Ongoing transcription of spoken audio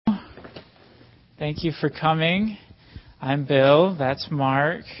Thank you for coming. I'm Bill. That's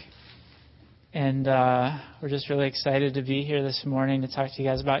Mark. And we're just really excited to be here this morning to talk to you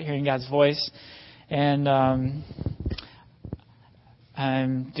guys about hearing God's voice. And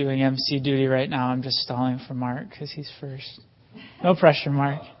I'm doing MC duty right now. I'm just stalling for Mark because he's first. No pressure,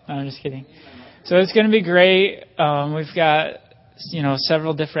 Mark. No, I'm just kidding. So it's going to be great. We've got,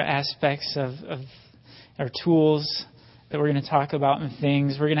 several different aspects of our tools that we're going to talk about and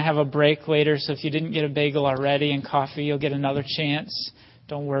things. We're going to have a break later, so if you didn't get a bagel already and coffee, you'll get another chance.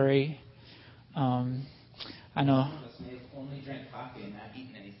 Don't worry. I know. They've only drank coffee and not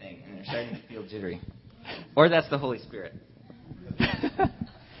eaten anything, and they're starting to feel jittery. Or that's the Holy Spirit.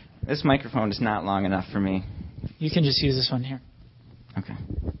 This microphone is not long enough for me. You can just use this one here. Okay.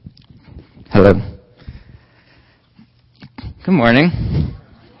 Hello. Good morning.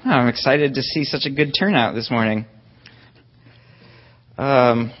 Oh, I'm excited to see such a good turnout this morning.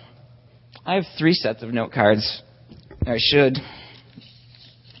 I have 3 sets of note cards. I should.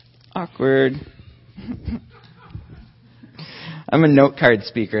 Awkward. I'm a note card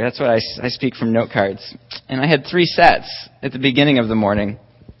speaker. That's what I speak from note cards. And I had 3 sets at the beginning of the morning.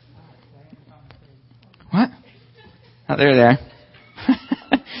 What? Oh, they're there.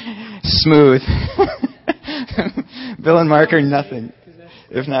 Smooth. Bill and Mark are nothing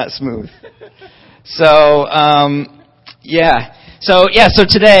if not smooth. So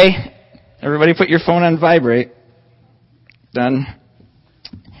today, everybody put your phone on vibrate. Done.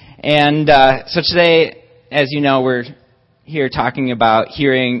 And so today, as you know, we're here talking about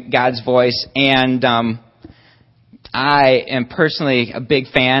hearing God's voice, and I am personally a big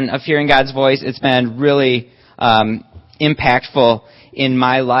fan of hearing God's voice. It's been really impactful in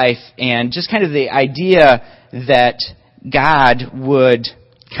my life, and just kind of the idea that God would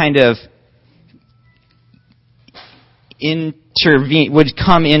kind of intervene, would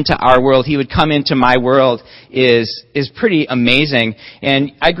come into our world. He would come into my world is pretty amazing.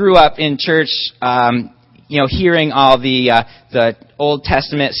 And I grew up in church, hearing all the Old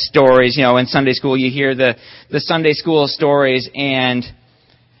Testament stories. In Sunday school you hear the Sunday school stories, and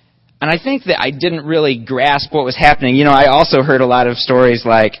I think that I didn't really grasp what was happening. I also heard a lot of stories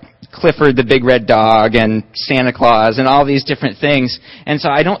like Clifford the Big Red Dog and Santa Claus and all these different things. And so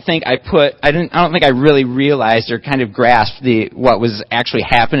I don't think I really realized or kind of grasped what was actually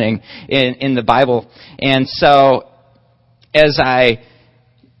happening in the Bible. And so as I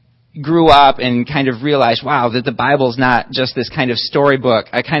grew up and kind of realized, wow, that the Bible's not just this kind of storybook,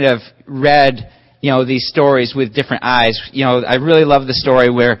 I kind of read these stories with different eyes. I really love the story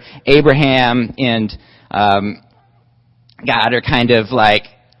where Abraham and God are kind of like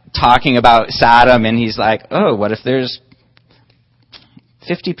talking about Sodom, and he's like, oh, what if there's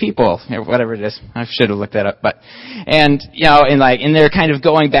 50 people, or whatever it is. I should have looked that up, and they're kind of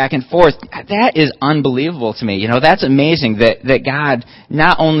going back and forth. That is unbelievable to me. That's amazing that God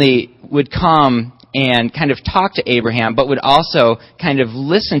not only would come and kind of talk to Abraham, but would also kind of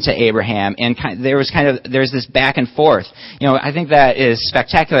listen to Abraham, and there's this back and forth. I think that is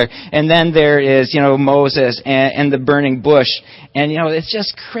spectacular. And then there is, Moses and the burning bush, and it's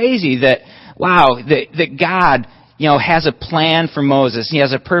just crazy that God, has a plan for Moses. He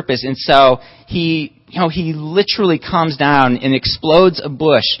has a purpose, and so he literally comes down and explodes a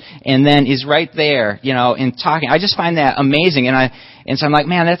bush, and then is right there, and talking. I just find that amazing, and so I'm like,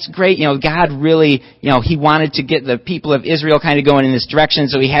 man, that's great. God really, He wanted to get the people of Israel kind of going in this direction,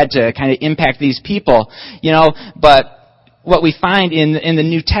 so He had to kind of impact these people, But what we find in the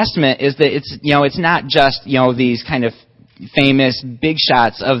New Testament is that it's not just, these kind of famous big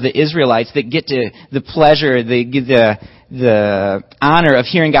shots of the Israelites that get to the pleasure, the honor of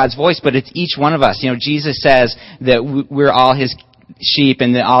hearing God's voice, but it's each one of us. Jesus says that we're all His sheep,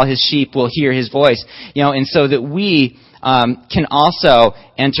 and that all His sheep will hear His voice. And so that we can also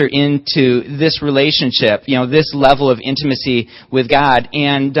enter into this relationship, this level of intimacy with God.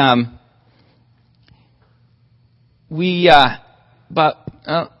 And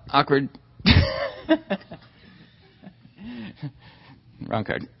awkward. Wrong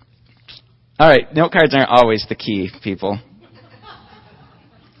card. All right, note cards aren't always the key, people.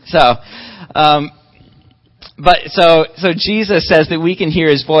 So Jesus says that we can hear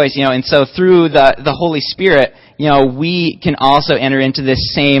His voice, and so through the Holy Spirit, we can also enter into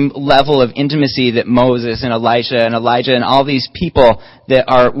this same level of intimacy that Moses and Elijah and all these people that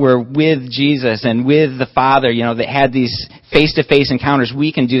were with Jesus and with the Father, that had these face-to-face encounters.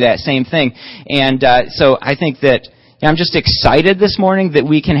 We can do that same thing. And so I think that I'm just excited this morning that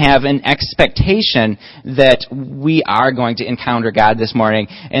we can have an expectation that we are going to encounter God this morning,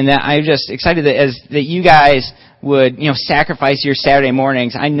 and that I'm just excited that you guys would, sacrifice your Saturday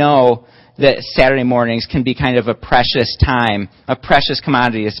mornings. I know that Saturday mornings can be kind of a precious time, a precious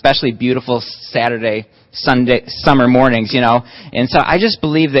commodity, especially beautiful Saturday, Sunday, summer mornings, you know. And so I just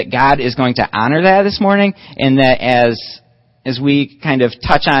believe that God is going to honor that this morning, and that as we kind of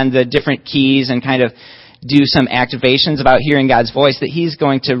touch on the different keys and kind of do some activations about hearing God's voice, that He's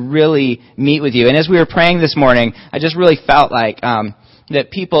going to really meet with you. And as we were praying this morning, I just really felt like that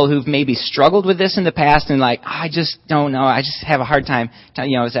people who've maybe struggled with this in the past and like, I just don't know, I just have a hard time,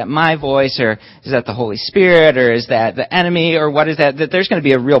 is that my voice, or is that the Holy Spirit, or is that the enemy, or what is that? That there's going to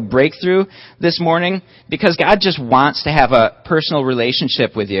be a real breakthrough this morning, because God just wants to have a personal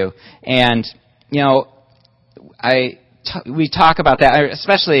relationship with you. And, we talk about that,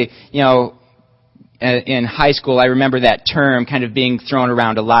 especially, in high school. I remember that term kind of being thrown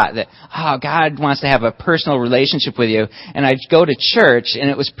around a lot, that, God wants to have a personal relationship with you. And I'd go to church, and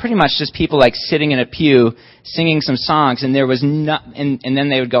it was pretty much just people like sitting in a pew, singing some songs, and there was and then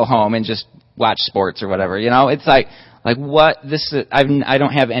they would go home and just watch sports or whatever. It's like what this is, I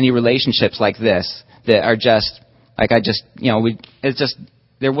don't have any relationships like this that are just, like it's just,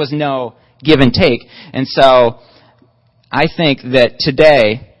 there was no give and take. And so, I think that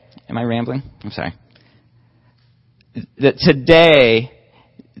today, am I rambling? I'm sorry. That today,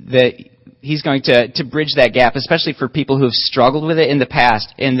 that He's going to bridge that gap, especially for people who've struggled with it in the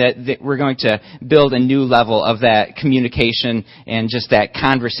past, and that we're going to build a new level of that communication and just that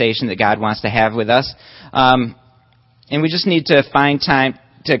conversation that God wants to have with us. And we just need to find time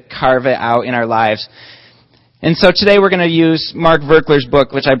to carve it out in our lives. And so today we're going to use Mark Virkler's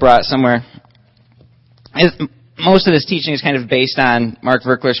book, which I brought somewhere. Most of this teaching is kind of based on Mark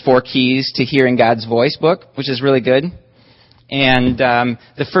Virkler's 4 Keys to Hearing God's Voice book, which is really good. And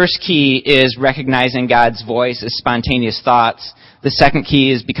the first key is recognizing God's voice as spontaneous thoughts. The second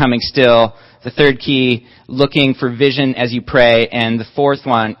key is becoming still. The third key, looking for vision as you pray. And the fourth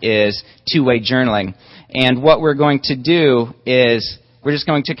one is two-way journaling. And what we're going to do is we're just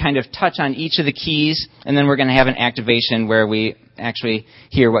going to kind of touch on each of the keys, and then we're going to have an activation where we actually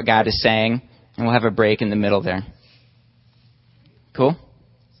hear what God is saying. And we'll have a break in the middle there. Cool?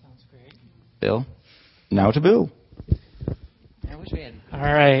 Sounds great. Bill? Now to Bill. I wish we had. All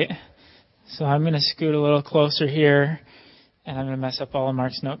right. So I'm going to scoot a little closer here, and I'm going to mess up all of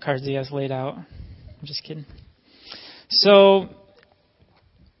Mark's note cards he has laid out. I'm just kidding. So,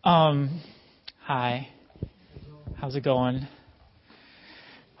 hi. How's it going?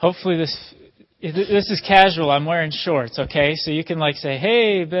 Hopefully this is casual. I'm wearing shorts, okay? So you can say,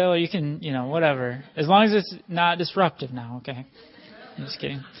 hey, Bill, you can, whatever. As long as it's not disruptive now, okay? I'm just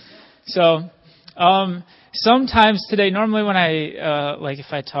kidding. So, sometimes today, normally when I, if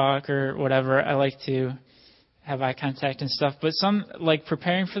I talk or whatever, I like to have eye contact and stuff. But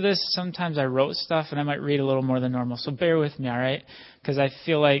preparing for this, sometimes I wrote stuff and I might read a little more than normal. So bear with me, all right? Because I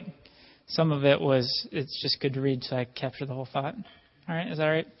feel like some of it's just good to read so I capture the whole thought. All right, is that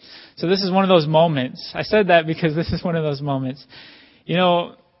all right? So this is one of those moments. I said that because this is one of those moments.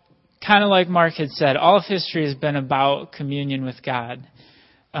 Kind of like Mark had said, all of history has been about communion with God.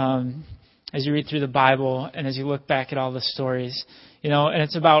 As you read through the Bible and as you look back at all the stories, and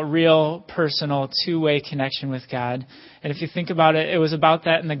it's about real, personal, two-way connection with God. And if you think about it, it was about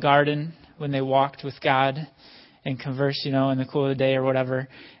that in the garden when they walked with God and converse, in the cool of the day or whatever.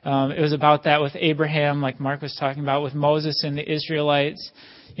 It was about that with Abraham, like Mark was talking about, with Moses and the Israelites,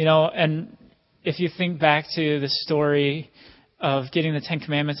 and if you think back to the story of getting the 10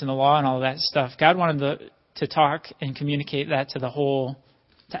 Commandments and the law and all of that stuff, God wanted to talk and communicate that to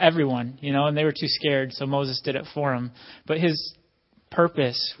everyone, and they were too scared, so Moses did it for them. But his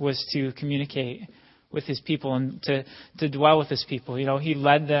purpose was to communicate with his people and to dwell with his people. He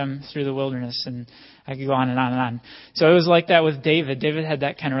led them through the wilderness, and I could go on and on and on. So it was like that with David. David had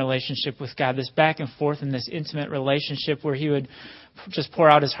that kind of relationship with God, this back and forth and this intimate relationship where he would just pour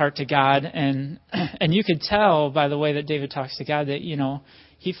out his heart to God. And you could tell by the way that David talks to God that,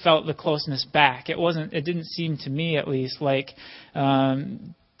 he felt the closeness back. It didn't seem to me at least like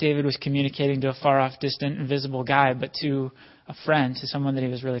David was communicating to a far off, distant, invisible guy, but to a friend, to someone that he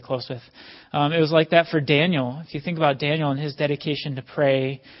was really close with. It was like that for Daniel. If you think about Daniel and his dedication to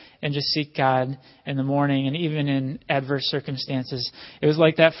pray and just seek God in the morning and even in adverse circumstances, it was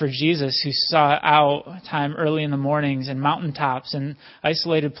like that for Jesus, who sought out time early in the mornings and mountaintops and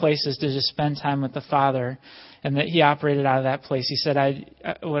isolated places to just spend time with the Father, and that he operated out of that place. He said,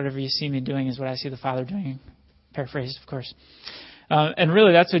 whatever you see me doing is what I see the Father doing. Paraphrased, of course. And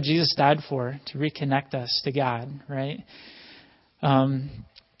really, that's what Jesus died for, to reconnect us to God, right?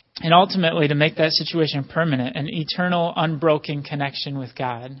 And ultimately to make that situation permanent, an eternal, unbroken connection with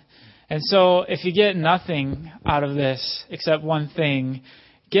God. And so if you get nothing out of this except one thing,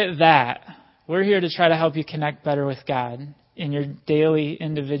 get that We're here to try to help you connect better with God in your daily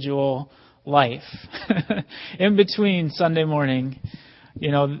individual life. In between Sunday morning,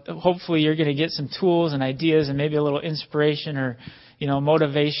 hopefully you're going to get some tools and ideas and maybe a little inspiration or,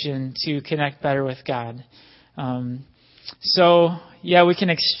 motivation to connect better with God. We can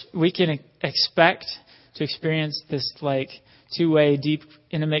expect to experience this two-way, deep,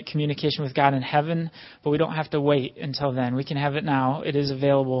 intimate communication with God in heaven, but we don't have to wait until then. We can have it now. It is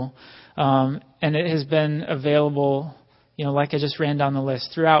available, and it has been available. Like I just ran down the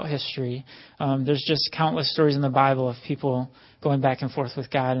list throughout history. There's just countless stories in the Bible of people going back and forth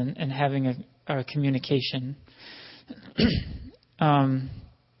with God and having a communication.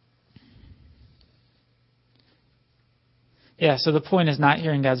 So the point is not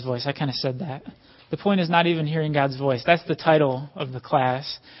hearing God's voice. I kind of said that. The point is not even hearing God's voice. That's the title of the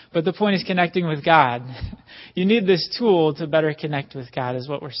class. But the point is connecting with God. You need this tool to better connect with God is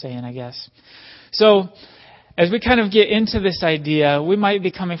what we're saying, I guess. So as we kind of get into this idea, we might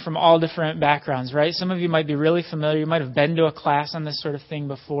be coming from all different backgrounds, right? Some of you might be really familiar. You might have been to a class on this sort of thing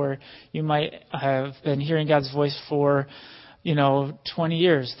before. You might have been hearing God's voice for 20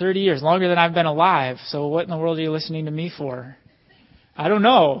 years, 30 years, longer than I've been alive. So what in the world are you listening to me for? I don't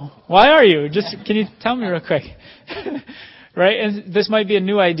know. Why are you? Can you tell me real quick? Right? And this might be a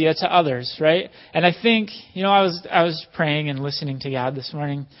new idea to others, right? And I think, I was praying and listening to God this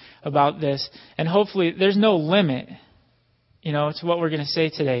morning about this, and hopefully there's no limit, to what we're going to say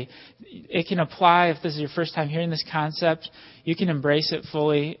today. It can apply if this is your first time hearing this concept. You can embrace it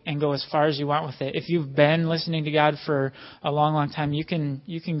fully and go as far as you want with it. If you've been listening to God for a long, long time, you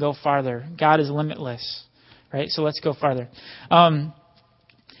can go farther. God is limitless, right? So let's go farther.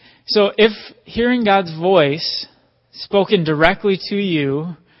 So if hearing God's voice spoken directly to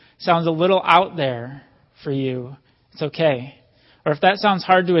you sounds a little out there for you, it's okay. Or if that sounds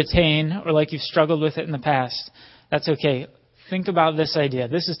hard to attain or like you've struggled with it in the past, that's okay. Think about this idea.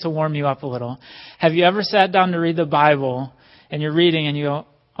 This is to warm you up a little. Have you ever sat down to read the Bible and you're reading and you go,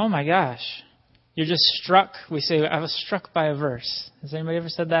 oh my gosh, you're just struck. We say, I was struck by a verse. Has anybody ever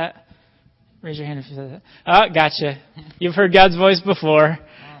said that? Raise your hand if you said that. Oh, gotcha. You've heard God's voice before.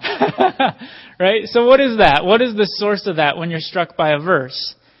 Right? So what is that? What is the source of that when you're struck by a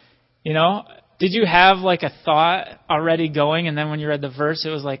verse? Did you have a thought already going, and then when you read the verse, it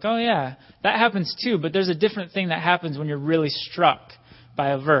was like, oh yeah, that happens too, but there's a different thing that happens when you're really struck by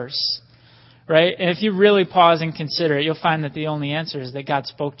a verse, right? And if you really pause and consider it, you'll find that the only answer is that God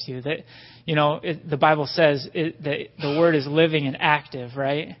spoke to you, that, the Bible says that the Word is living and active,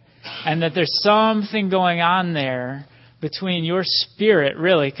 right? And that there's something going on there between your spirit,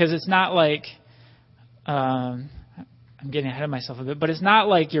 really, because it's not like, I'm getting ahead of myself a bit, but it's not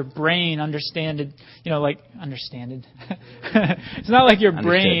like your brain understood. It's not like your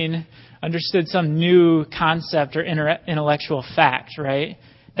brain understood some new concept or intellectual fact, right?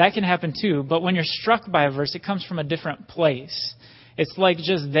 That can happen too. But when you're struck by a verse, it comes from a different place. It's like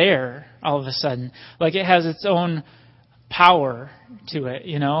just there all of a sudden. Like it has its own power to it,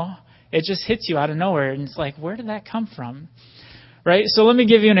 It just hits you out of nowhere, and it's like, where did that come from? Right? So let me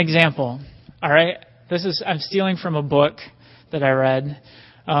give you an example. All right? I'm stealing from a book that I read.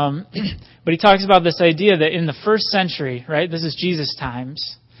 But he talks about this idea that in the first century, right? This is Jesus'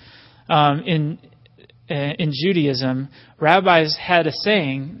 times. In Judaism, rabbis had a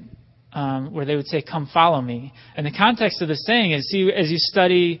saying where they would say, "Come follow me." And the context of the saying is, as you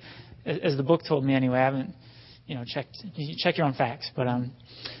study, as the book told me anyway, I haven't, checked. You check your own facts, but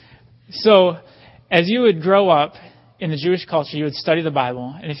so as you would grow up in the Jewish culture, you would study the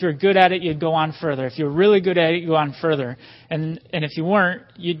Bible, and if you're good at it, you'd go on further. If you're really good at it, you'd go on further, and if you weren't,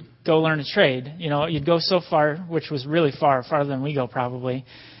 you'd go learn a trade. You'd go so far, which was really farther than we go probably.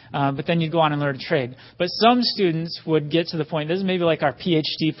 But then you'd go on and learn a trade. But some students would get to the point, this is maybe like our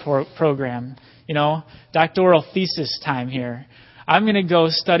PhD program, doctoral thesis time here. I'm going to go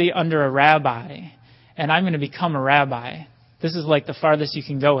study under a rabbi, and I'm going to become a rabbi. This is like the farthest you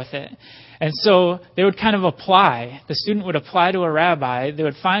can go with it. And so they would kind of apply. The student would apply to a rabbi. They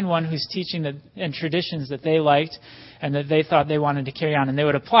would find one who's teaching and traditions that they liked and that they thought they wanted to carry on, and they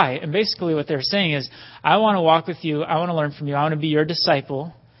would apply. And basically what they're saying is, I want to walk with you. I want to learn from you. I want to be your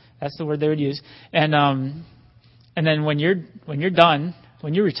disciple. That's the word they would use. And then when you're done,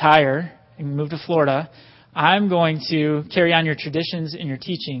 when you retire and move to Florida, I'm going to carry on your traditions and your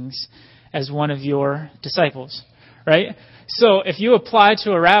teachings as one of your disciples, right? So if you apply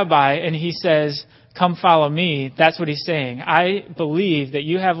to a rabbi and he says, "Come follow me," that's what he's saying. I believe that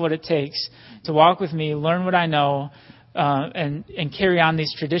you have what it takes to walk with me, learn what I know, and carry on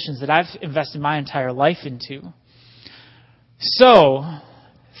these traditions that I've invested my entire life into. So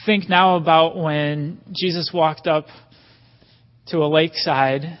think now about when Jesus walked up to a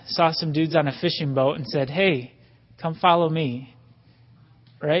lakeside, saw some dudes on a fishing boat, and said, "Hey, come follow me."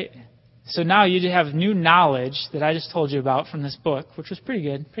 Right? So now you have new knowledge that I just told you about from this book, which was pretty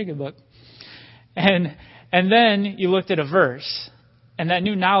good book. And then you looked at a verse, and that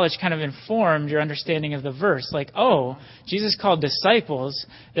new knowledge kind of informed your understanding of the verse. Like, oh, Jesus called disciples.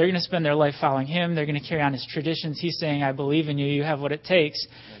 They're going to spend their life following him. They're going to carry on his traditions. He's saying, I believe in you. You have what it takes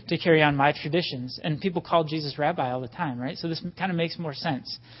to carry on my traditions. And people call Jesus rabbi all the time, right? So this kind of makes more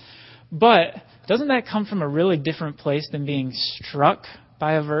sense. But doesn't that come from a really different place than being struck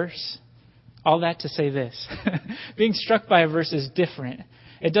by a verse? All that to say this. Being struck by a verse is different.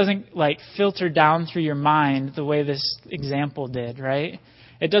 It doesn't filter down through your mind the way this example did, right?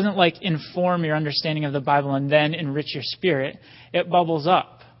 It doesn't inform your understanding of the Bible and then enrich your spirit. It bubbles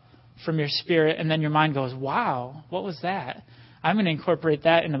up from your spirit, and then your mind goes, wow, what was that? I'm going to incorporate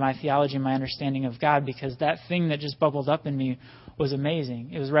that into my theology and my understanding of God, because that thing that just bubbled up in me was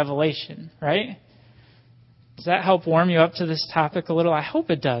amazing. It was revelation, right? Does that help warm you up to this topic a little? I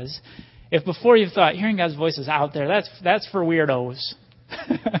hope it does. If before you thought hearing God's voice is out there, that's for weirdos.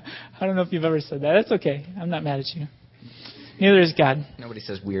 I don't know if you've ever said that. That's okay. I'm not mad at you. Neither is God. Nobody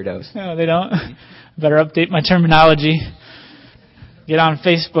says weirdos. No, they don't. Better update my terminology. Get on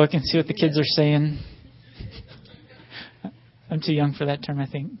Facebook and see what the kids are saying. I'm too young for that term, I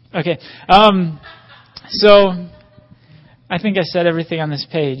think. Okay. So I think I said everything on this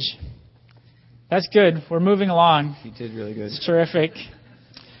page. That's good. We're moving along. You did really good. It's terrific.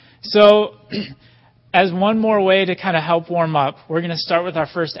 So as one more way to kind of help warm up, we're going to start with our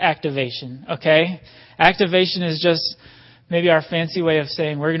first activation, okay? Activation is just maybe our fancy way of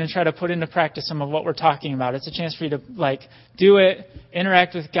saying we're going to try to put into practice some of what we're talking about. It's a chance for you to, do it,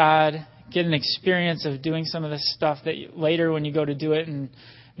 interact with God, get an experience of doing some of this stuff that later when you go to do it and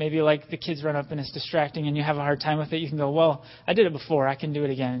maybe the kids run up and it's distracting and you have a hard time with it, you can go, well, I did it before, I can do it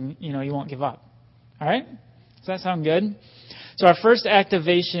again. You won't give up. All right? Does that sound good? So our first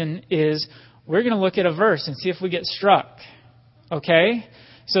activation is we're going to look at a verse and see if we get struck. Okay?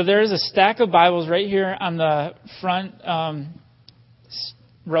 So there's a stack of Bibles right here on the front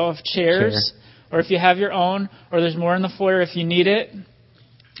row of chairs. Or if you have your own, or there's more in the foyer if you need it.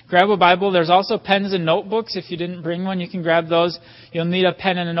 Grab a Bible. There's also pens and notebooks. If you didn't bring one, you can grab those. You'll need a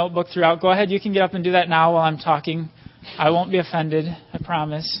pen and a notebook throughout. Go ahead. You can get up and do that now while I'm talking. I won't be offended. I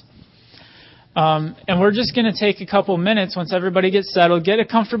promise. And we're just going to take a couple minutes once everybody gets settled. Get a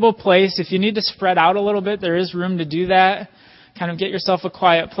comfortable place. If you need to spread out a little bit, there is room to do that. Kind of get yourself a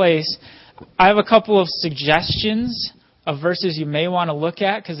quiet place. I have a couple of suggestions of verses you may want to look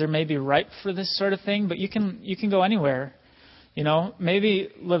at because they may be ripe for this sort of thing, but you can go anywhere. Maybe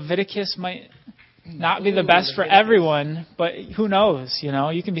Leviticus might not be the best for everyone, but who knows?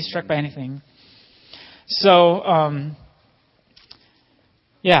 You can be struck by anything. So,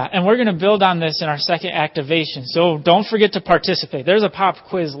 yeah, and we're going to build on this in our second activation. So don't forget to participate. There's a pop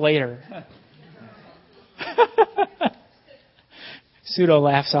quiz later. Pseudo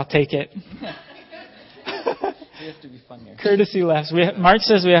laughs, I'll take it. We have to be funnier. Courtesy laughs. Mark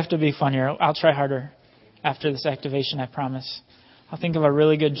says we have to be funnier. I'll try harder after this activation, I promise. I'll think of a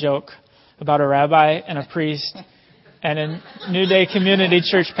really good joke about a rabbi and a priest and a New Day Community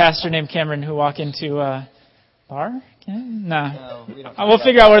Church pastor named Cameron who walk into a bar. No, we'll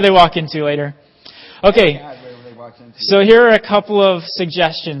figure out where they walk into later. Okay, so here are a couple of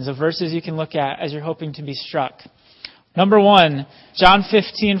suggestions of verses you can look at as you're hoping to be struck. Number 1, John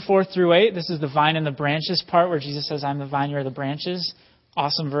 15:4-8. This is the vine and the branches part where Jesus says, I'm the vine, you're the branches.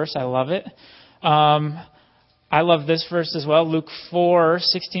 Awesome verse. I love it. I love this verse as well. Luke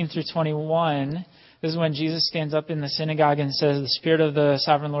 4:16-21. This is when Jesus stands up in the synagogue and says, the Spirit of the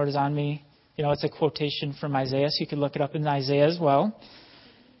Sovereign Lord is on me. It's a quotation from Isaiah, so you could look it up in Isaiah as well.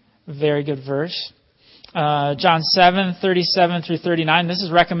 Very good verse. John 7:37-39. This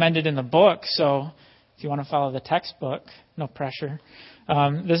is recommended in the book, so if you want to follow the textbook, no pressure.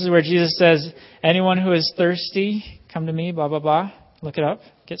 This is where Jesus says, anyone who is thirsty, come to me, blah, blah, blah. Look it up.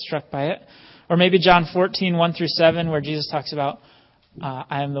 Get struck by it. Or maybe John 14:1-7, where Jesus talks about,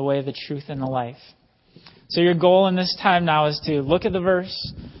 I am the way, the truth, and the life. So your goal in this time now is to look at the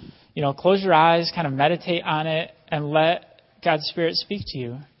verse, close your eyes, kind of meditate on it, and let God's Spirit speak to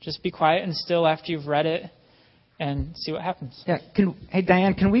you. Just be quiet and still after you've read it and see what happens. Yeah. Hey,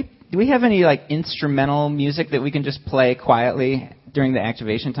 Diane, do we have any instrumental music that we can just play quietly during the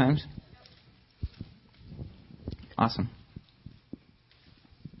activation times? Awesome.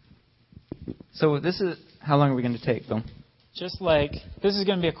 So how long are we going to take, Bill? Just this is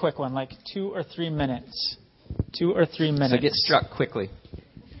going to be a quick one, 2 or 3 minutes. 2 or 3 minutes. So get struck quickly.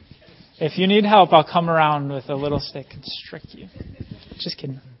 If you need help, I'll come around with a little stick and strike you. Just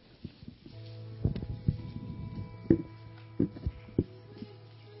kidding.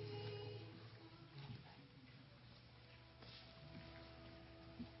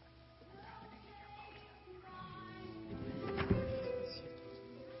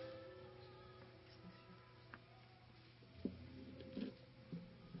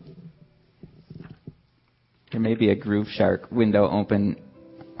 There may be a Groove Shark window open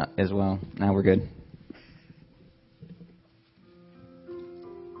as well. Now we're good.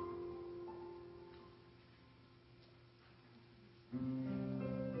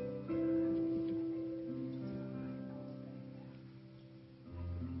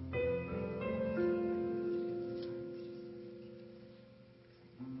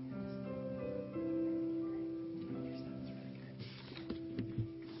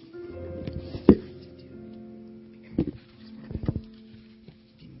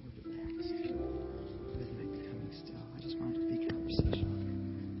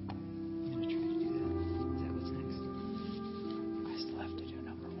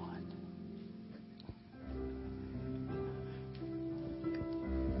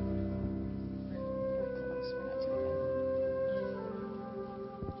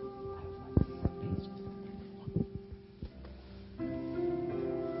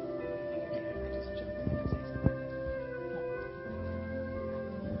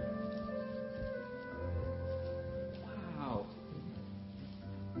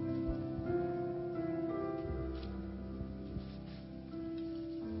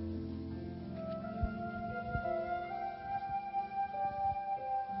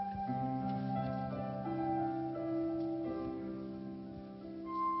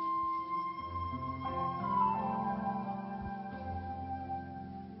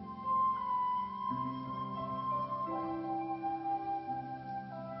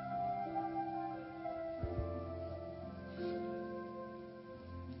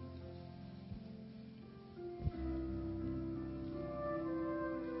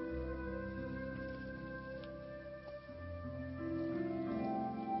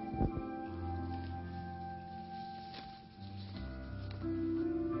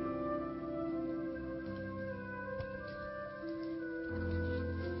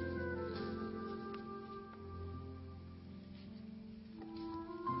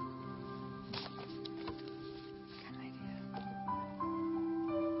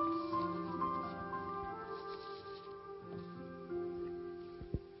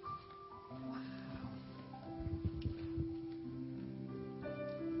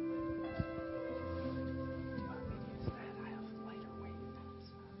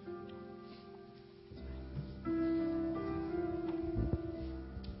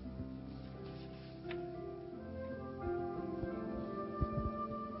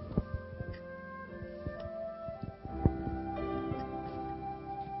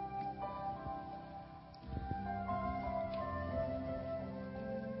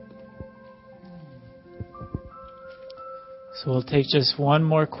 So we'll take just one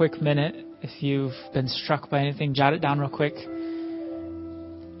more quick minute. If you've been struck by anything, jot it down real quick.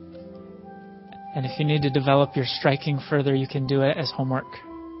 And if you need to develop your striking further, you can do it as homework.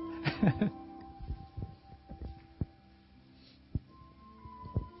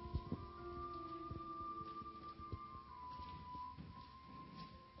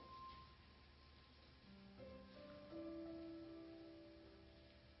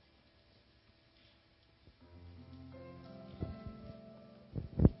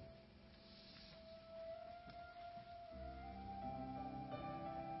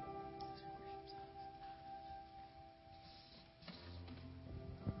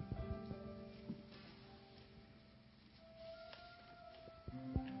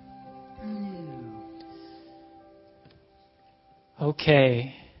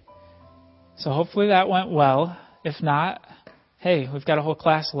 Okay. So hopefully that went well. If not, hey, we've got a whole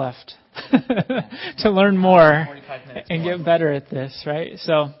class left to learn more and get better at this, right?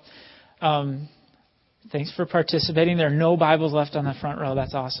 So thanks for participating. There are no Bibles left on the front row.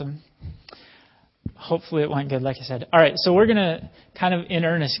 That's awesome. Hopefully it went good, like I said. All right, so we're going to kind of in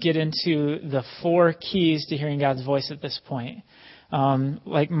earnest get into the 4 keys to hearing God's voice at this point.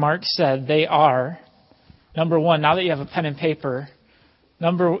 Like Mark said, they are, number 1, now that you have a pen and paper,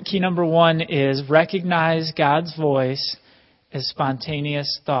 key number 1 is recognize God's voice as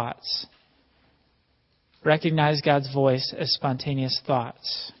spontaneous thoughts. Recognize God's voice as spontaneous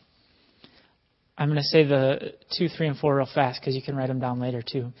thoughts. I'm going to say the 2, 3, and 4 real fast because you can write them down later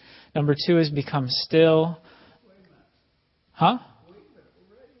too. Number 2 is become still. Huh?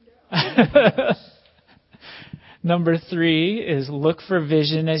 Number 3 is look for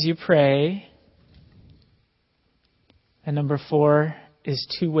vision as you pray. And number 4 is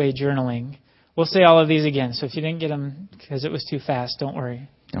two-way journaling. We'll say all of these again. So if you didn't get them because it was too fast, don't worry.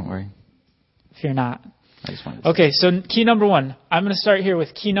 Don't worry. Fear not. I just wanted to Okay, so key number 1. I'm going to start here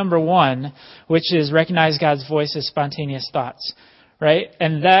with key number 1, which is recognize God's voice as spontaneous thoughts, right?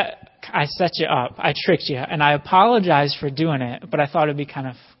 And that, I set you up. I tricked you. And I apologize for doing it, but I thought it'd be kind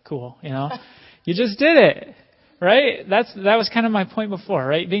of cool, you know? You just did it, right? That was kind of my point before,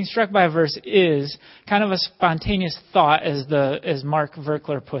 right? Being struck by a verse is kind of a spontaneous thought, as Mark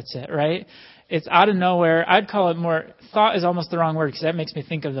Verkler puts it, right? It's out of nowhere. I'd call it more, thought is almost the wrong word because that makes me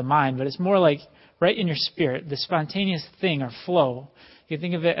think of the mind, but it's more like right in your spirit, the spontaneous thing or flow. You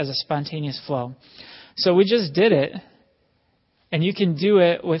think of it as a spontaneous flow. So we just did it, and you can do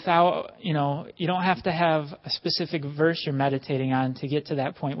it without, you don't have to have a specific verse you're meditating on to get to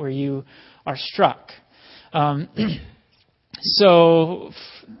that point where you are struck. So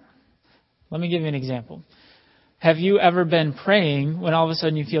let me give you an example. Have you ever been praying when all of a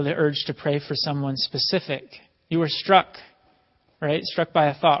sudden you feel the urge to pray for someone specific? You were struck, right? Struck by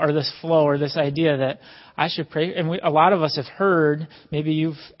a thought or this flow or this idea that I should pray. And a lot of us have heard, maybe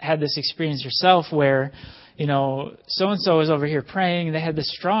you've had this experience yourself where, so-and-so is over here praying. They had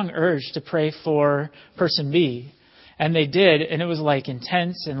this strong urge to pray for person B. And they did, and it was like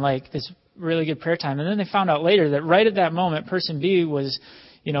intense and like this really good prayer time. And then they found out later that right at that moment, person B was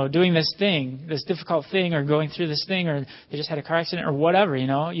doing this thing, this difficult thing, or going through this thing, or they just had a car accident, or whatever,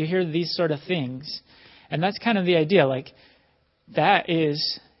 You hear these sort of things. And that's kind of the idea. Like, that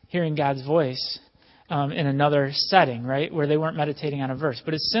is hearing God's voice in another setting, right? Where they weren't meditating on a verse.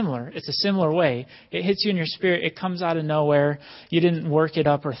 But it's similar. It's a similar way. It hits you in your spirit. It comes out of nowhere. You didn't work it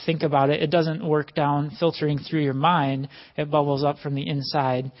up or think about it. It doesn't work down, filtering through your mind. It bubbles up from the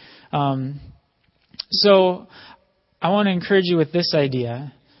inside. So I want to encourage you with this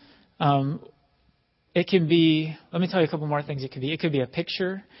idea. It can be, let me tell you a couple more things it could be. It could be a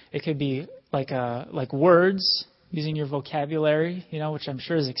picture. It could be like words, using your vocabulary, which I'm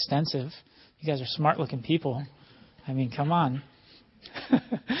sure is extensive. You guys are smart-looking people. I mean, come on.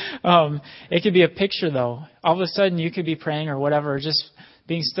 It could be a picture, though. All of a sudden, you could be praying or whatever, just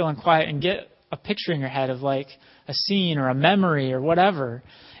being still and quiet, and get a picture in your head of like a scene or a memory or whatever.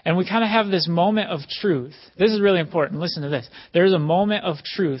 And we kind of have this moment of truth. This is really important. Listen to this. There's a moment of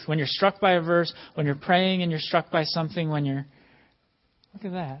truth when you're struck by a verse, when you're praying and you're struck by something, when you're... Look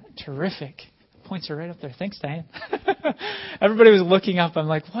at that. Terrific. Points are right up there. Thanks, Diane. Everybody was looking up. I'm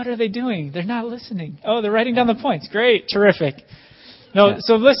like, what are they doing? They're not listening. Oh, they're writing down the points. Great. Terrific. No,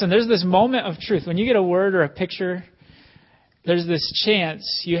 so listen, there's this moment of truth. When you get a word or a picture, there's this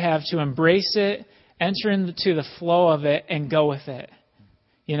chance you have to embrace it, enter into the flow of it, and go with it.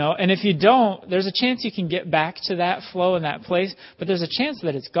 And if you don't, there's a chance you can get back to that flow in that place, but there's a chance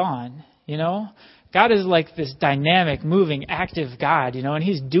that it's gone, God is like this dynamic, moving, active God, and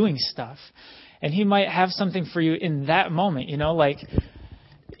He's doing stuff. And He might have something for you in that moment, like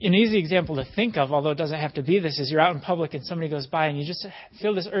an easy example to think of, although it doesn't have to be this, is you're out in public and somebody goes by and you just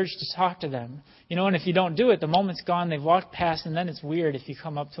feel this urge to talk to them. And if you don't do it, the moment's gone, they've walked past, and then it's weird if you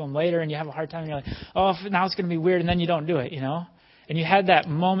come up to them later and you have a hard time and you're like, oh, now it's going to be weird, and then you don't do it, And you had that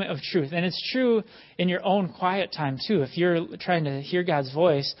moment of truth. And it's true in your own quiet time, too. If you're trying to hear God's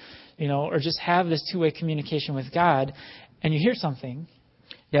voice, or just have this two-way communication with God, and you hear something.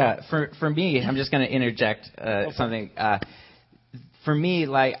 Yeah, for me, I'm just going to interject something. For me,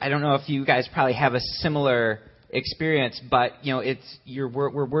 I don't know if you guys probably have a similar experience, but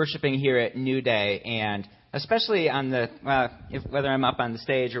we're worshiping here at New Day, and especially on whether I'm up on the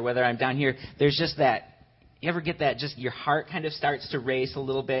stage or whether I'm down here, there's just that. You ever get that? Just your heart kind of starts to race a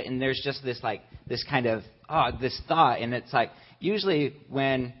little bit, and there's just this kind of this thought, and it's like usually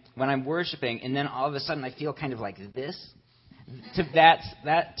when I'm worshiping, and then all of a sudden I feel kind of like this.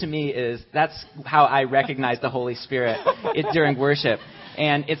 That to me that's how I recognize the Holy Spirit during worship.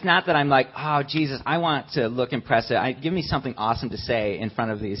 And it's not that I'm like, oh, Jesus, I want to look impressive. Give me something awesome to say in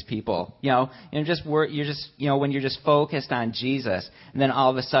front of these people. You're just when you're just focused on Jesus, and then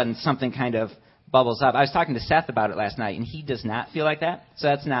all of a sudden something kind of bubbles up. I was talking to Seth about it last night, and he does not feel like that. So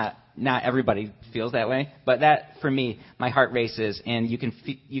that's not everybody feels that way. But that, for me, my heart races, and you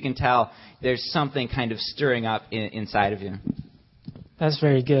can tell there's something kind of stirring up inside of you. That's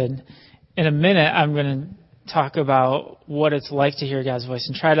very good. In a minute, I'm going to talk about what it's like to hear God's voice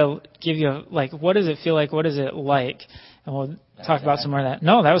and try to give you, what does it feel like? What is it like? And we'll talk about some more of that.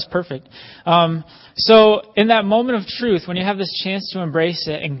 No, that was perfect. So in that moment of truth, when you have this chance to embrace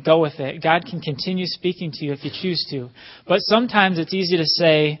it and go with it, God can continue speaking to you if you choose to. But sometimes it's easy to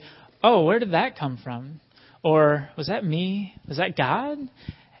say, oh, where did that come from? Or was that me? Was that God? And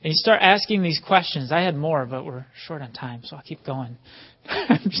you start asking these questions. I had more, but we're short on time, so I'll keep going.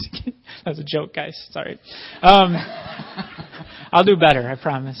 I'm just kidding. That was a joke, guys. Sorry. I'll do better, I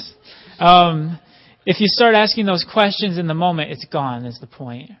promise. If you start asking those questions in the moment, it's gone, is the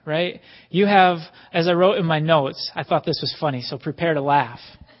point, right? You have, as I wrote in my notes, I thought this was funny, so prepare to laugh.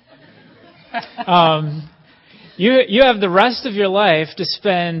 You have the rest of your life to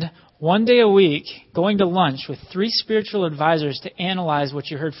spend one day a week going to lunch with 3 spiritual advisors to analyze what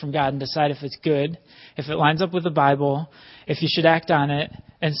you heard from God and decide if it's good, if it lines up with the Bible, if you should act on it,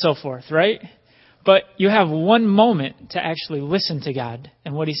 and so forth, right? But you have one moment to actually listen to God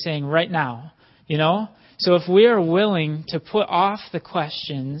and what He's saying right now. So if we are willing to put off the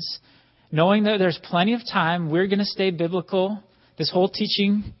questions, knowing that there's plenty of time, we're going to stay biblical. This whole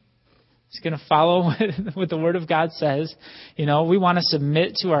teaching is going to follow what the Word of God says. We want to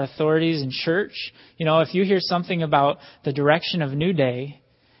submit to our authorities in church. If you hear something about the direction of New Day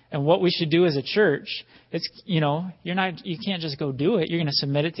and what we should do as a church, it's, you can't just go do it. You're going to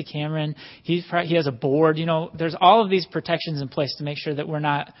submit it to Cameron. He has a board. There's all of these protections in place to make sure that we're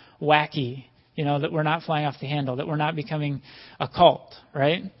not wacky. That we're not flying off the handle, that we're not becoming a cult,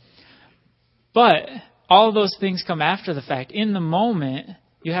 right? But all of those things come after the fact. In the moment,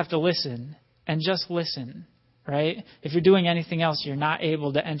 you have to listen, and just listen, right? If you're doing anything else, you're not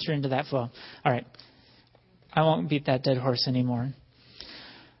able to enter into that flow. All right. I won't beat that dead horse anymore.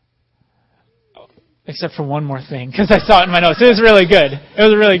 Except for one more thing, because I saw it in my notes. It was really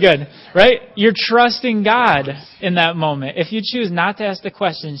good, right? You're trusting God in that moment. If you choose not to ask the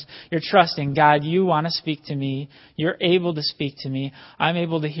questions, you're trusting God. You want to speak to me. You're able to speak to me. I'm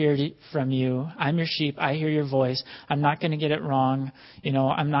able to hear from you. I'm your sheep. I hear your voice. I'm not going to get it wrong.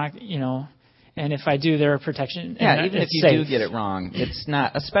 I'm not, and if I do, there are protection. Yeah, even if you do get it wrong, it's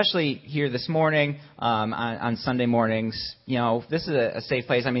not, especially here this morning, on Sunday mornings, this is a safe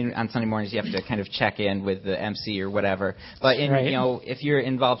place. I mean, on Sunday mornings, you have to kind of check in with the MC or whatever. But, if you're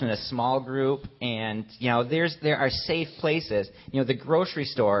involved in a small group and, there are safe places. The grocery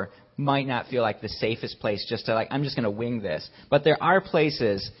store might not feel like the safest place just to I'm just going to wing this. But there are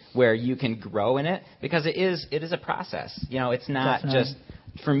places where you can grow in it because it is a process. It's not Definitely. just...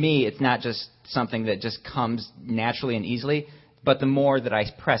 For me, it's not just something that just comes naturally and easily, but the more that I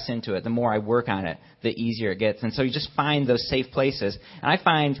press into it, the more I work on it, the easier it gets. And so you just find those safe places. And I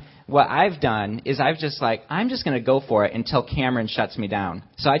find what I've done is I'm just going to go for it until Cameron shuts me down.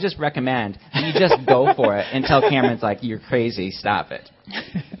 So I just recommend you just go for it until Cameron's like, you're crazy, stop it.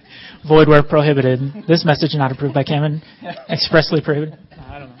 Void where prohibited. This message not approved by Cameron. Expressly prohibited.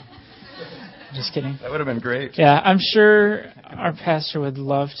 I don't know. Just kidding. That would have been great. Yeah, I'm sure our pastor would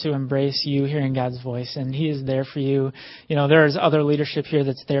love to embrace you hearing God's voice, and he is there for you. There's other leadership here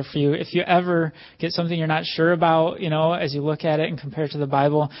that's there for you. If you ever get something you're not sure about, as you look at it and compare it to the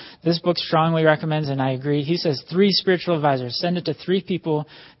Bible, this book strongly recommends, and I agree, he says 3 spiritual advisors. Send it to 3 people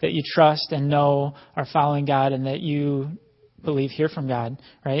that you trust and know are following God and that you believe hear from God,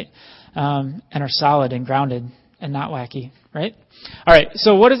 right? And are solid and grounded and not wacky, right? All right,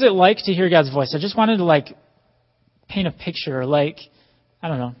 so what is it like to hear God's voice? I just wanted to paint a picture, I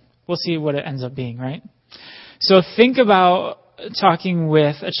don't know. We'll see what it ends up being, right? So think about talking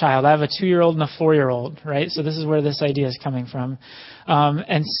with a child. I have a 2-year-old and a 4-year-old, right? So this is where this idea is coming from.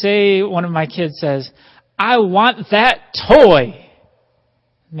 And say one of my kids says, I want that toy.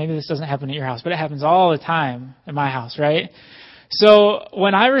 Maybe this doesn't happen at your house, but it happens all the time at my house, right? So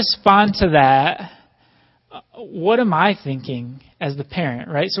when I respond to that, what am I thinking as the parent,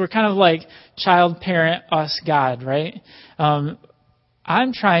 right? So we're kind of like child, parent, us, God, right?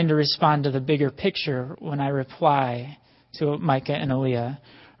 I'm trying to respond to the bigger picture when I reply to Micah and Aaliyah,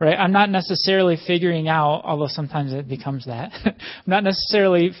 right? I'm not necessarily figuring out, although sometimes it becomes that, I'm not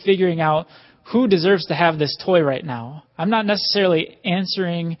necessarily figuring out who deserves to have this toy right now. I'm not necessarily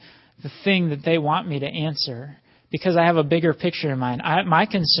answering the thing that they want me to answer, because I have a bigger picture in mind. My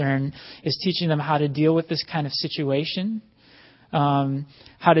concern is teaching them how to deal with this kind of situation,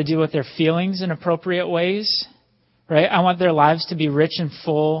 how to deal with their feelings in appropriate ways, right? I want their lives to be rich and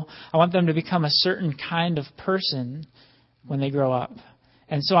full. I want them to become a certain kind of person when they grow up.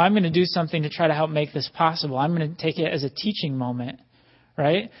 And so I'm going to do something to try to help make this possible. I'm going to take it as a teaching moment,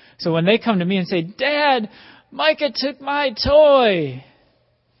 right? So when they come to me and say, Dad, Micah took my toy,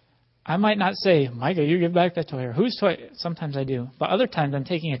 I might not say, Micah, you give back that toy, or whose toy? Sometimes I do. But other times I'm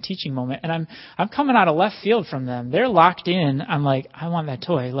taking a teaching moment, and I'm coming out of left field from them. They're locked in. I'm like, I want that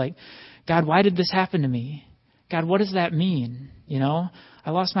toy. God, why did this happen to me? God, what does that mean? I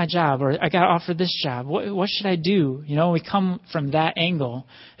lost my job, or I got offered this job. What should I do? We come from that angle.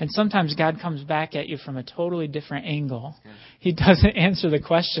 And sometimes God comes back at you from a totally different angle. He doesn't answer the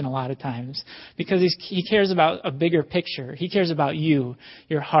question a lot of times because he cares about a bigger picture. He cares about you,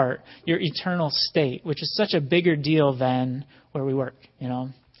 your heart, your eternal state, which is such a bigger deal than where we work,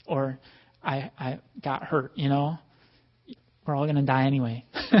 or I got hurt, We're all going to die anyway.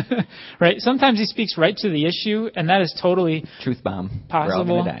 Right? Sometimes he speaks right to the issue, and that is totally truth bomb. Possible. We're all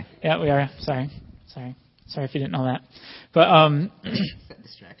going to die. Yeah, we are. Sorry if you didn't know that. But It's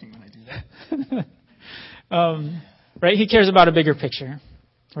distracting when I do that. Right? He cares about a bigger picture.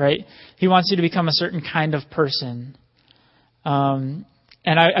 Right? He wants you to become a certain kind of person. And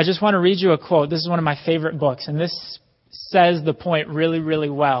I just want to read you a quote. This is one of my favorite books, and this says the point really, really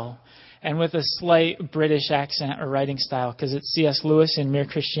well. And with a slight British accent or writing style, because it's C.S. Lewis in Mere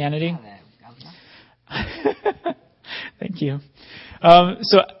Christianity. Thank you.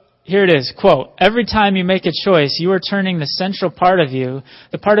 So here it is, quote, "Every time you make a choice, you are turning the central part of you,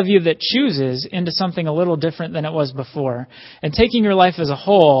 the part of you that chooses, into something a little different than it was before. And taking your life as a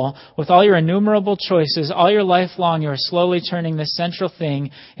whole, with all your innumerable choices, all your life long, you are slowly turning this central thing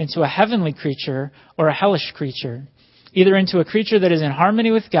into a heavenly creature or a hellish creature. Either into a creature that is in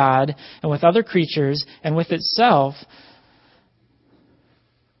harmony with God and with other creatures and with itself."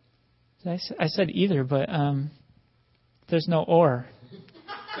 I said either, but there's no or.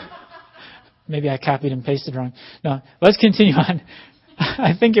 Maybe I copied and pasted wrong. No, let's continue on.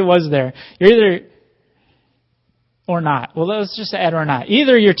 I think it was there. You're either or not. Well, let's just add or not.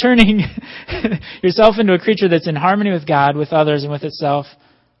 Either you're turning yourself into a creature that's in harmony with God, with others, and with itself.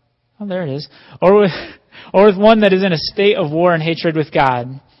 Oh, there it is. Or with one that is in a state of war and hatred with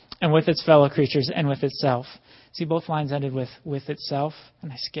God and with its fellow creatures and with itself. See, both lines ended with itself,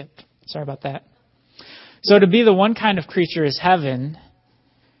 and I skipped. Sorry about that. So to be the one kind of creature is heaven,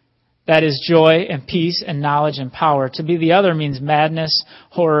 that is joy and peace and knowledge and power. To be the other means madness,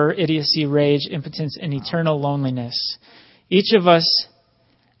 horror, idiocy, rage, impotence, and eternal loneliness. Each of us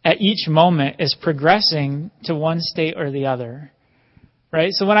at each moment is progressing to one state or the other.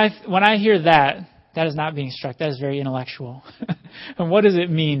 Right? So when I hear that is not being struck. That is very intellectual. And what does it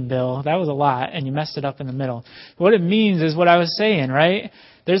mean, Bill? That was a lot, and you messed it up in the middle. What it means is what I was saying, right?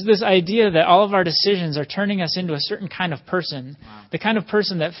 There's this idea that all of our decisions are turning us into a certain kind of person. Wow. The kind of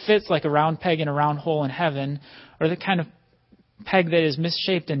person that fits like a round peg in a round hole in heaven, or the kind of peg that is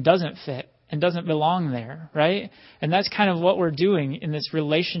misshaped and doesn't fit and doesn't belong there, right? And that's kind of what we're doing in this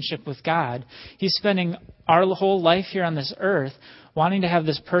relationship with God. He's spending our whole life here on this earth wanting to have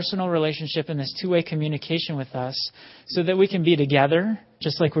this personal relationship and this two-way communication with us so that we can be together,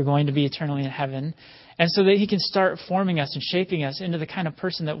 just like we're going to be eternally in heaven, and so that he can start forming us and shaping us into the kind of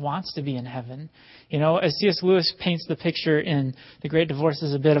person that wants to be in heaven. As C.S. Lewis paints the picture in The Great Divorce,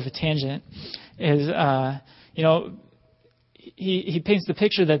 is a bit of a tangent, he paints the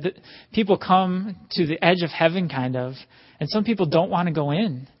picture that people come to the edge of heaven kind of, and some people don't want to go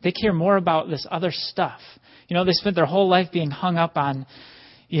in. They care more about this other stuff. They spent their whole life being hung up on,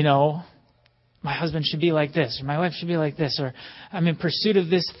 my husband should be like this, or my wife should be like this, or I'm in pursuit of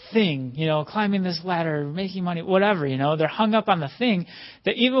this thing, climbing this ladder, making money, whatever, They're hung up on the thing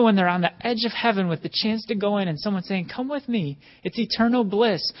that even when they're on the edge of heaven with the chance to go in and someone saying, come with me, it's eternal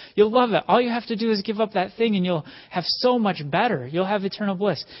bliss. You'll love it. All you have to do is give up that thing and you'll have so much better. You'll have eternal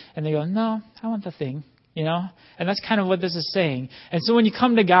bliss. And they go, no, I want the thing, And that's kind of what this is saying. And so when you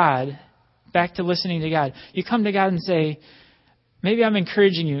come to God, back to listening to God, you come to God and say, maybe I'm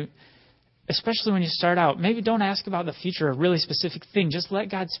encouraging you, especially when you start out, maybe don't ask about the future, a really specific thing. Just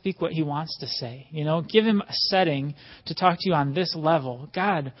let God speak what he wants to say. Give him a setting to talk to you on this level.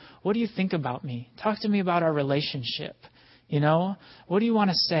 God, what do you think about me? Talk to me about our relationship. What do you want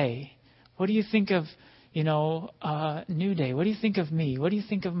to say? What do you think of, New Day? What do you think of me? What do you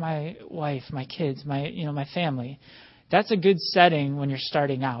think of my wife, my kids, my family? That's a good setting when you're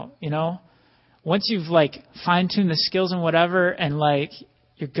starting out, Once you've fine-tuned the skills and whatever and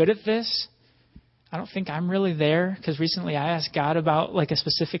you're good at this, I don't think I'm really there, because recently I asked God about a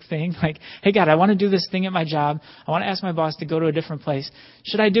specific thing. Hey God, I want to do this thing at my job. I want to ask my boss to go to a different place.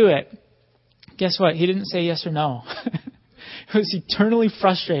 Should I do it? Guess what? He didn't say yes or no. It was eternally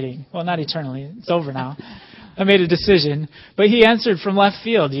frustrating. Well, not eternally. It's over now. I made a decision. But he answered from left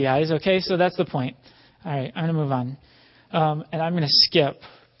field, you guys. Okay, so that's the point. All right, I'm going to move on. And I'm going to skip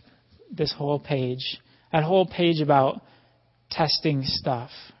this whole page. That whole page about testing stuff,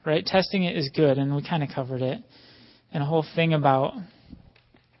 right? Testing it is good, and we kind of covered it. And a whole thing about,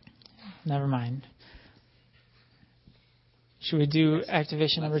 never mind. Should we do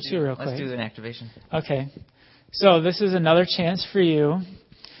activation number 2 real quick? Let's do an activation. Okay. So this is another chance for you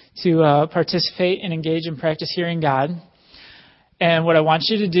to participate and engage in practice hearing God. And what I want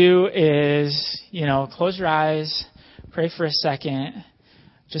you to do is, close your eyes, pray for a second,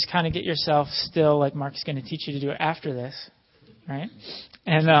 just kind of get yourself still, like Mark's going to teach you to do it after this, right?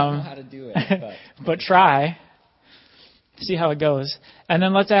 And I don't know how to do it, but try, see how it goes, and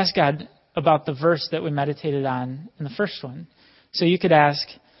then let's ask God about the verse that we meditated on in the first one. So you could ask,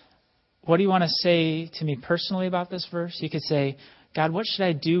 what do you want to say to me personally about this verse? You could say, God, what should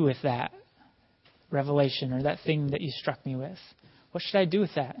I do with that revelation or that thing that you struck me with? What should I do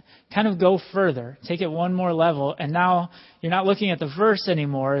with that? Kind of go further. Take it one more level. And now you're not looking at the verse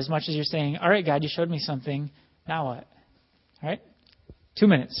anymore as much as you're saying, all right, God, you showed me something. Now what? All right? 2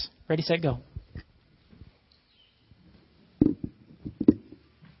 minutes. Ready, set, go.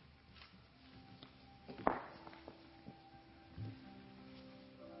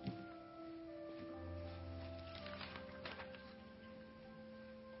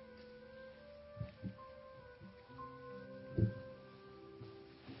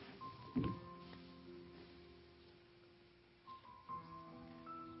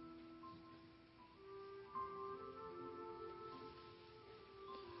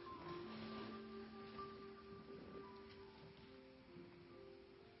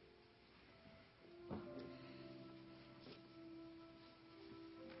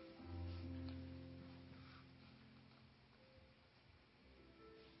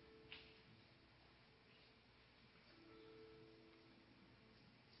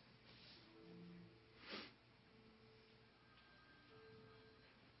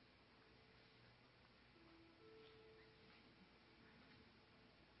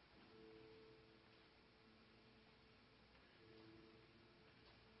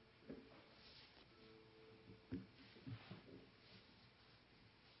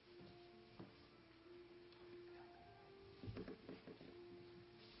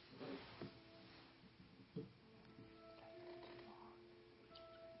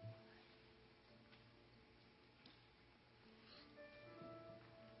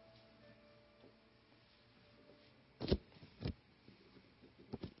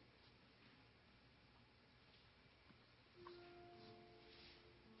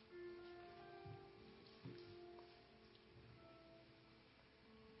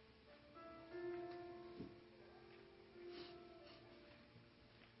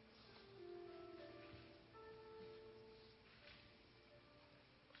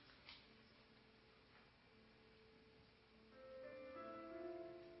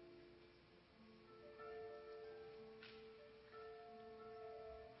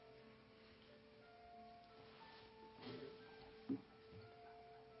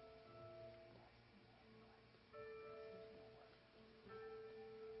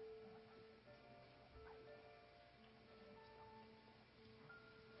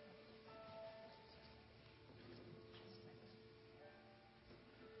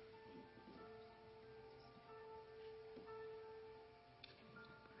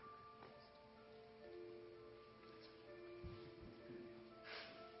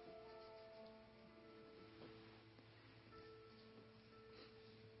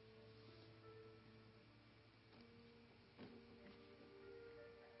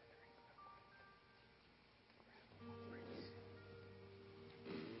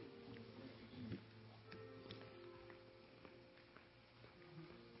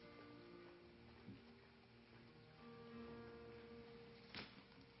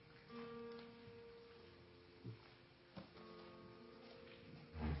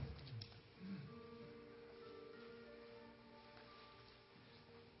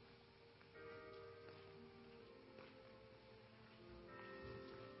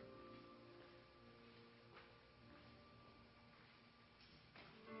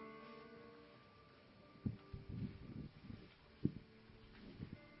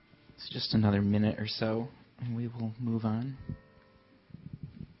 It's just another minute or so, and we will move on.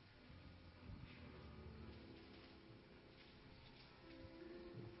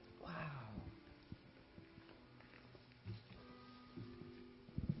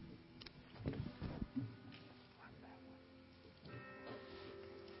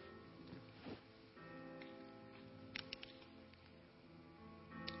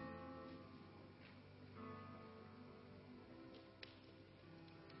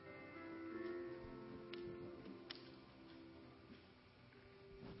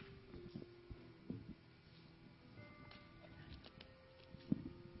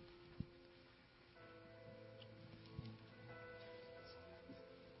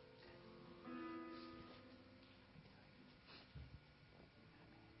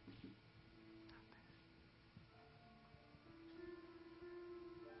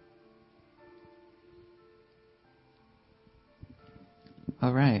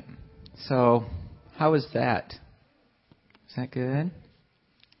 All right. So, how was that? Is that good?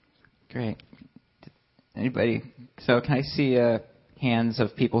 Great. Anybody? So, can I see hands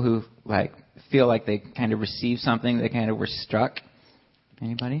of people who feel like they kind of received something, they kind of were struck?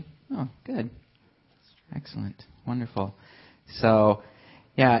 Anybody? Oh, good. Excellent. Wonderful. So,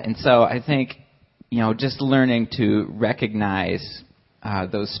 yeah, and so I think, just learning to recognize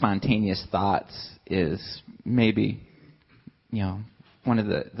those spontaneous thoughts is maybe, one of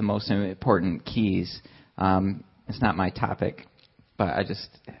the most important keys. It's not my topic, but I just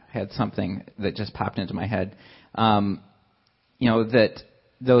had something that just popped into my head. That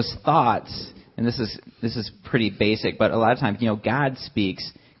those thoughts, and this is pretty basic, but a lot of times, God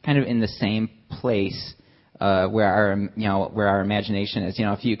speaks kind of in the same place where our imagination is.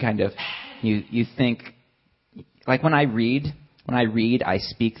 If you kind of you think, like when I read, I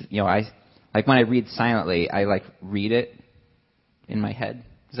speak. Like when I read silently, I read it in my head.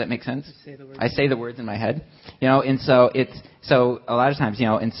 Does that make sense? I say the words in my head, and so a lot of times,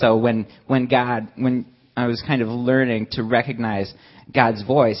 and so when I was kind of learning to recognize God's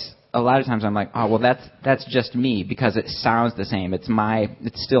voice, a lot of times I'm like, oh, well, that's just me, because it sounds the same. It's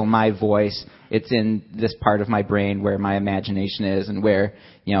still my voice. It's in this part of my brain where my imagination is, and where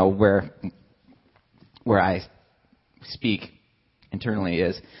I speak internally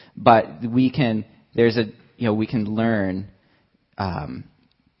is. But we can learn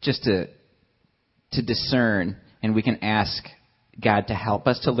just to discern, and we can ask God to help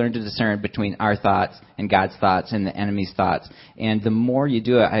us to learn to discern between our thoughts and God's thoughts and the enemy's thoughts. And the more you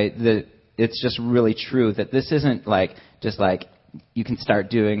do it, it's just really true that this isn't just you can start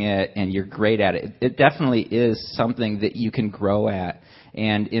doing it and you're great at it. It definitely is something that you can grow at.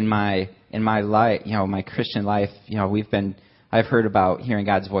 And in my life, my Christian life, I've heard about hearing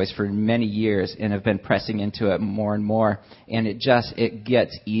God's voice for many years and have been pressing into it more and more. And it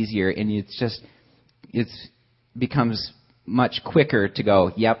gets easier, and it becomes much quicker to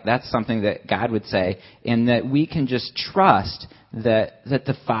go, yep, that's something that God would say, and that we can just trust that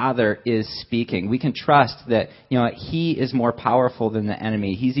the Father is speaking. We can trust that He is more powerful than the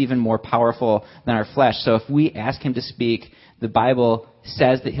enemy. He's even more powerful than our flesh. So if we ask Him to speak, the Bible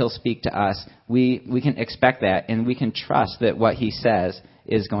says that He'll speak to us. We can expect that, and we can trust that what He says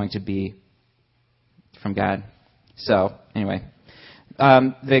is going to be from God. So anyway,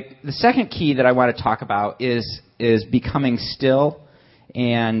 the second key that I want to talk about is becoming still,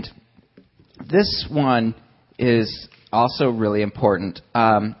 and this one is also really important.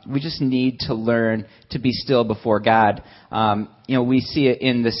 We just need to learn to be still before God. We see it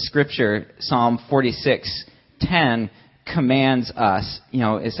in the Scripture. Psalm 46:10 commands us.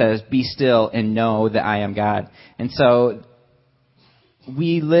 It says, "Be still and know that I am God." And so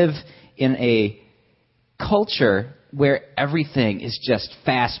we live in a culture where everything is just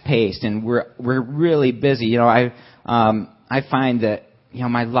fast-paced, and we're really busy. I find that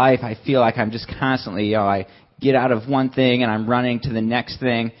my life, I feel like I'm just constantly, I get out of one thing and I'm running to the next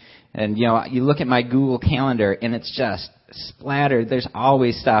thing, and you look at my Google Calendar and it's just splattered. There's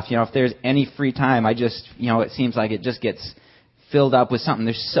always stuff. If there's any free time, I just it seems like it just gets filled up with something.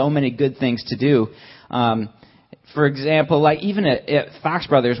 There's so many good things to do. For example, even at Fox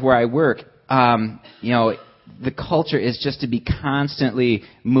Brothers where I work, the culture is just to be constantly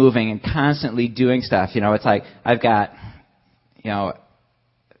moving and constantly doing stuff. It's like I've got,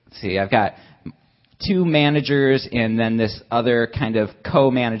 I've got 2 managers and then this other kind of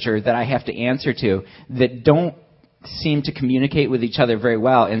co-manager that I have to answer to that don't seem to communicate with each other very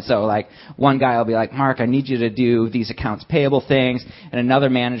well. And so one guy will be like, "Mark, I need you to do these accounts payable things." And another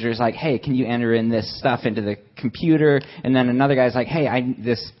manager is like, "Hey, can you enter in this stuff into the computer?" And then another guy's like, "Hey,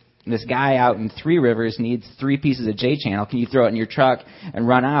 this guy out in Three Rivers needs 3 pieces of J-channel. Can you throw it in your truck and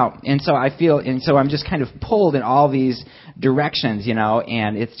run out?" And so I'm just kind of pulled in all these directions,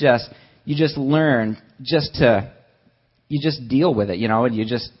 and it's just, you just learn you just deal with it,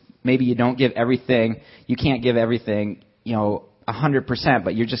 and maybe you don't give everything, you can't give everything, 100%,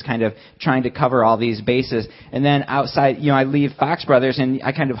 but you're just kind of trying to cover all these bases. And then outside, I leave Fox Brothers and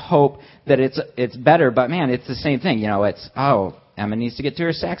I kind of hope that it's better, but man, it's the same thing. It's, Emma needs to get to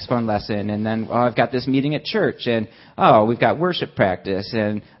her saxophone lesson, and then, I've got this meeting at church, and, we've got worship practice,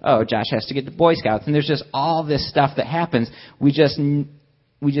 and, Josh has to get to Boy Scouts, and there's just all this stuff that happens. We just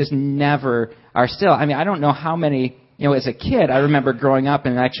never are still. I mean, I don't know how many, as a kid, I remember growing up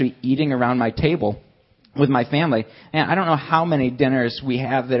and actually eating around my table with my family, and I don't know how many dinners we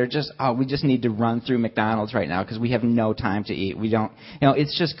have that are just, we just need to run through McDonald's right now because we have no time to eat. We don't,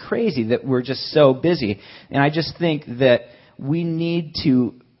 it's just crazy that we're just so busy. And I just think that we need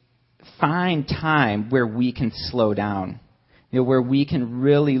to find time where we can slow down. where we can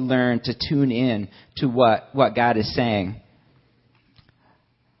really learn to tune in to what God is saying.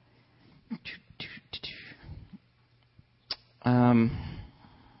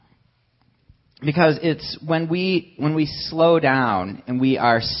 Because it's when we slow down and we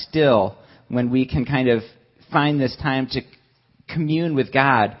are still, when we can kind of find this time to commune with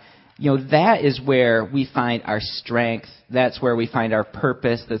God, that is where we find our strength. That's where we find our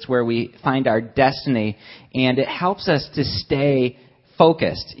purpose. That's where we find our destiny. And it helps us to stay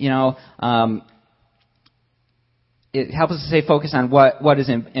focused. It helps us to stay focused on what is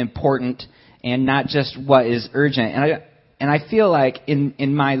important and not just what is urgent. And I feel like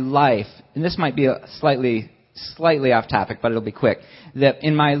in my life, and this might be a slightly off topic, but it'll be quick, that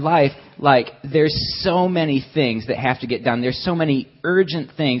in my life, there's so many things that have to get done. There's so many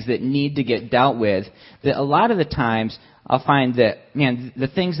urgent things that need to get dealt with that a lot of the times I'll find that, the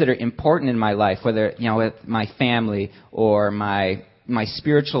things that are important in my life, whether, with my family or my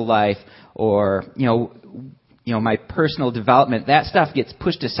spiritual life or, my personal development, that stuff gets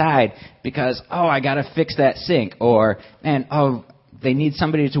pushed aside because, I got to fix that sink, or, they need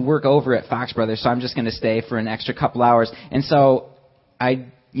somebody to work over at Fox Brothers, so I'm just going to stay for an extra couple hours. And so I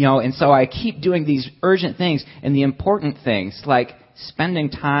keep doing these urgent things, and the important things, like spending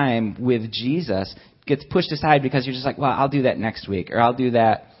time with Jesus, gets pushed aside because you're just like, well, I'll do that next week, or I'll do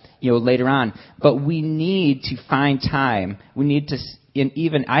that, later on. But we need to find time. We need to, and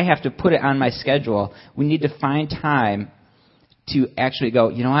even I have to put it on my schedule. We need to find time to actually go,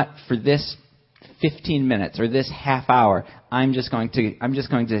 you know what, for this 15 minutes or this half hour, I'm just going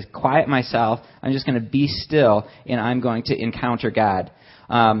to quiet myself. I'm just going to be still, and I'm going to encounter God.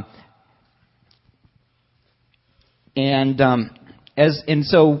 So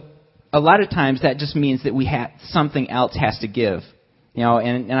a lot of times that just means that something else has to give.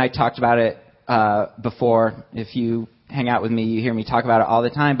 And I talked about it before. If you hang out with me, you hear me talk about it all the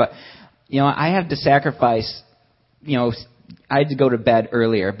time. But I have to sacrifice. I had to go to bed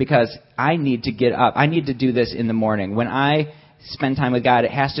earlier because I need to get up. I need to do this in the morning. When I spend time with God,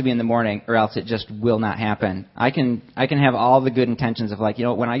 it has to be in the morning, or else it just will not happen. I can have all the good intentions of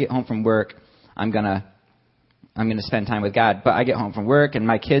when I get home from work, I'm gonna spend time with God. But I get home from work and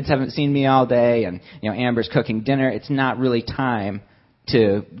my kids haven't seen me all day, and Amber's cooking dinner. It's not really time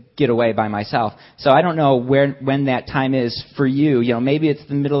to get away by myself. So I don't know when that time is for you. Maybe it's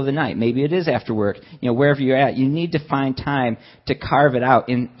the middle of the night. Maybe it is after work. Wherever you're at, you need to find time to carve it out.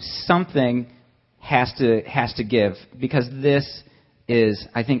 And something has to give, because this is,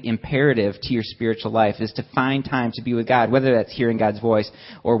 I think, imperative to your spiritual life, is to find time to be with God, whether that's hearing God's voice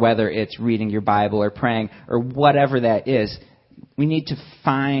or whether it's reading your Bible or praying or whatever that is. We need to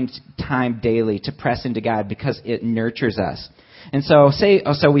find time daily to press into God because it nurtures us. And so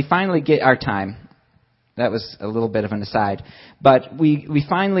we finally get our time. That was a little bit of an aside. But we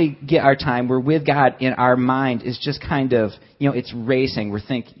finally get our time. We're with God, and our mind is just kind of, it's racing. We're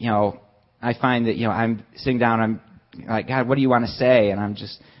thinking, I find that, I'm sitting down, I'm like, God, what do you want to say? And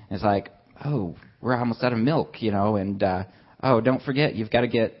it's like, we're almost out of milk, and, don't forget, you've got to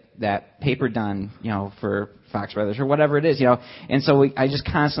get that paper done, for Fox Brothers or whatever it is, And so I just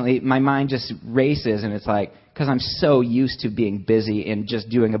constantly, my mind just races, and it's like, because I'm so used to being busy and just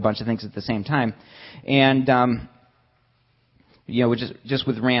doing a bunch of things at the same time. And, just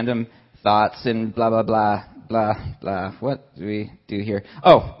with random thoughts and blah, blah, blah, blah, blah. What do we do here?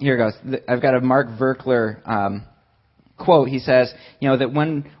 Oh, here it goes. I've got a Mark Verkler quote. He says, that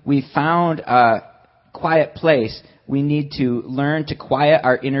when we found a quiet place, we need to learn to quiet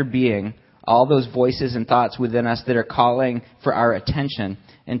our inner being, all those voices and thoughts within us that are calling for our attention,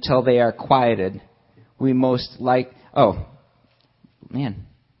 until they are quieted. We most like... Oh, man.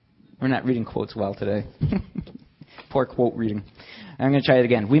 We're not reading quotes well today. Poor quote reading. I'm going to try it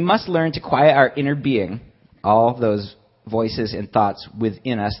again. We must learn to quiet our inner being, all those voices and thoughts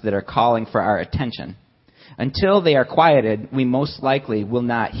within us that are calling for our attention. Until they are quieted, we most likely will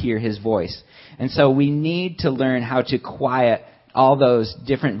not hear his voice. And so we need to learn how to quiet all those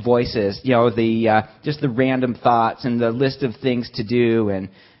different voices, just the random thoughts and the list of things to do and,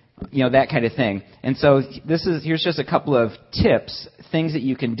 that kind of thing. And so here's just a couple of tips, things that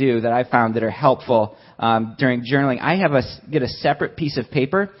you can do that I found that are helpful during journaling. I get a separate piece of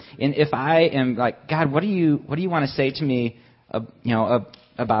paper, and if I am like, God, what do you want to say to me,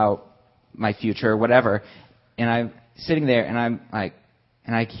 about my future or whatever, and I'm sitting there and I'm like,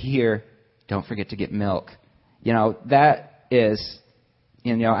 and I hear, don't forget to get milk. That is,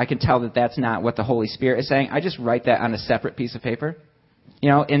 I can tell that that's not what the Holy Spirit is saying. I just write that on a separate piece of paper.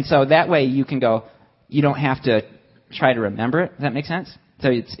 And so that way you can go, you don't have to try to remember it. Does that make sense? So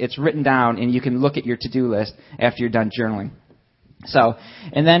it's written down, and you can look at your to-do list after you're done journaling. So,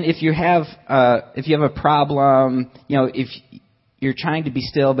 and then if you have a problem, if you're trying to be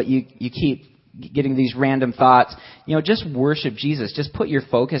still, but you keep getting these random thoughts, just worship Jesus. Just put your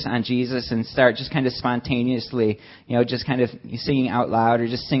focus on Jesus and start just kind of spontaneously, just kind of singing out loud or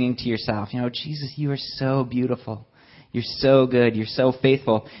just singing to yourself. Jesus, you are so beautiful. You're so good. You're so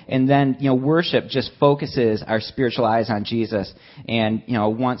faithful. And then, worship just focuses our spiritual eyes on Jesus. And,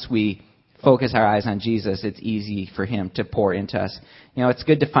 once we focus our eyes on Jesus, it's easy for him to pour into us. It's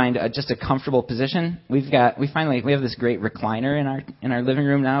good to find just a comfortable position. We have this great recliner in our living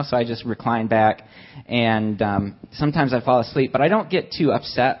room now, so I just recline back, and sometimes I fall asleep, but I don't get too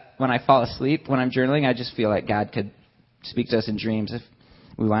upset when I fall asleep when I'm journaling. I just feel like God could speak to us in dreams if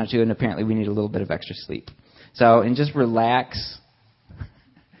we wanted to, and apparently we need a little bit of extra sleep. So, and just relax.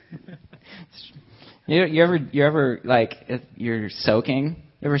 You ever like if you're soaking?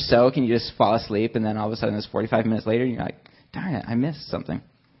 You ever soak and you just fall asleep, and then all of a sudden it's 45 minutes later, and you're like, darn it, I missed something.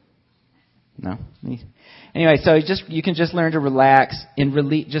 No? Anyway, so you can just learn to relax and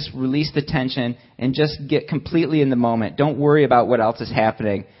just release the tension and just get completely in the moment. Don't worry about what else is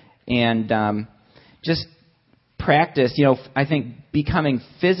happening. And just practice, I think becoming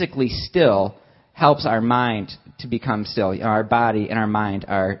physically still helps our mind to become still. Our body and our mind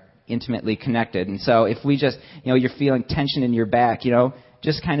are intimately connected. And so if we just, you're feeling tension in your back,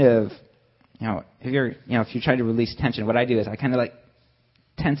 just kind of, if you're trying to release tension, what I do is I kind of like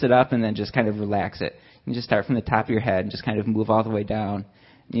tense it up and then just kind of relax it. You just start from the top of your head and just kind of move all the way down.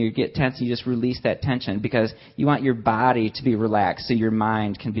 And you get tense and you just release that tension because you want your body to be relaxed so your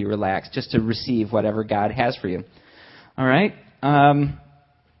mind can be relaxed just to receive whatever God has for you. All right?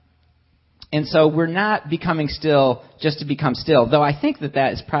 And so we're not becoming still just to become still, though I think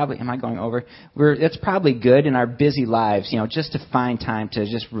that is probably, am I going over? It's probably good in our busy lives, just to find time to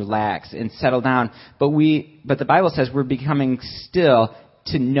just relax and settle down. But the Bible says we're becoming still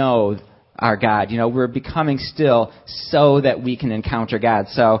to know our God. We're becoming still so that we can encounter God.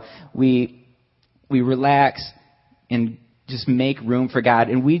 So we relax and just make room for God,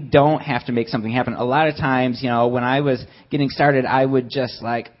 and we don't have to make something happen. A lot of times, when I was getting started, I would just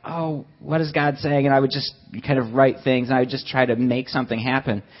like, oh, what is God saying? And I would just kind of write things, and I would just try to make something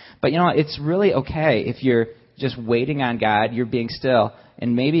happen. But, it's really okay if you're just waiting on God, you're being still,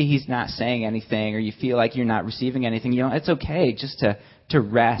 and maybe he's not saying anything, or you feel like you're not receiving anything. It's okay just to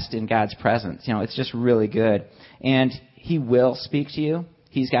rest in God's presence. It's just really good. And he will speak to you.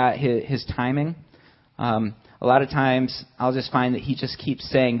 He's got his timing. A lot of times I'll just find that he just keeps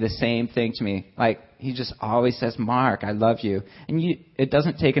saying the same thing to me. Like, he just always says, Mark, I love you. And it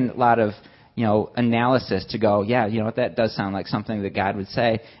doesn't take a lot of, analysis to go, yeah, that does sound like something that God would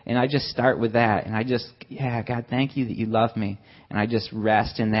say. And I just start with that. And I just, yeah, God, thank you that you love me. And I just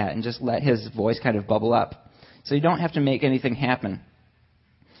rest in that and just let his voice kind of bubble up. So you don't have to make anything happen.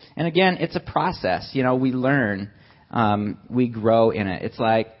 And again, it's a process. We learn. We grow in it. It's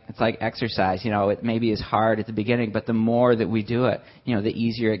like exercise. It maybe is hard at the beginning, but the more that we do it, the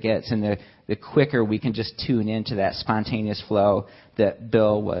easier it gets, and the quicker we can just tune into that spontaneous flow that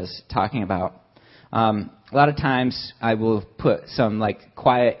Bill was talking about. A lot of times I will put some like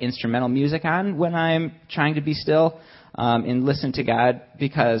quiet instrumental music on when I'm trying to be still and listen to God,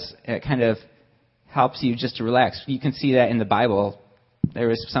 because it kind of helps you just to relax. You can see that in the Bible. There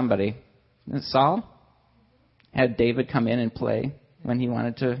was somebody, Saul, had David come in and play when he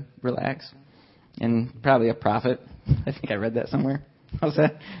wanted to relax. And probably a prophet. I think I read that somewhere. How's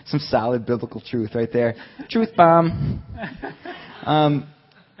that? Some solid biblical truth right there. Truth bomb.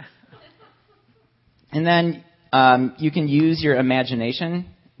 And then you can use your imagination,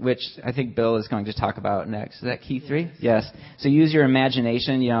 which I think Bill is going to talk about next. Is that key 3? Yes. So use your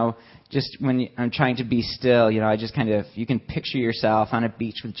imagination, just when I'm trying to be still, I just kind of, you can picture yourself on a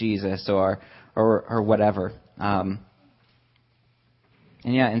beach with Jesus or whatever. And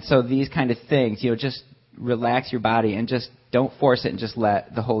so these kind of things, just relax your body and just don't force it and just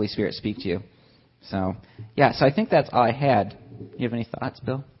let the Holy Spirit speak to you. So I think that's all I had. You have any thoughts,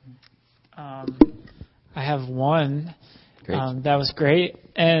 Bill? I have one. Great. That was great.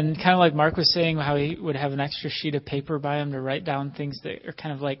 And kind of like Mark was saying, how he would have an extra sheet of paper by him to write down things that are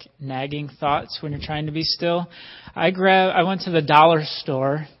kind of like nagging thoughts when you're trying to be still. I went to the dollar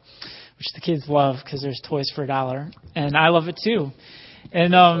store, which the kids love because there's toys for $1, and I love it too.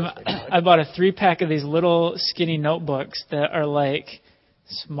 And I bought a 3-pack of these little skinny notebooks that are like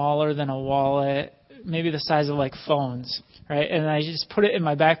smaller than a wallet, maybe the size of like phones, right? And I just put it in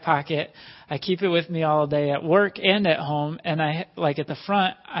my back pocket. I keep it with me all day at work and at home. And I like at the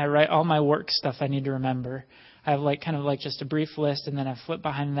front, I write all my work stuff I need to remember. I have like kind of like just a brief list, and then I flip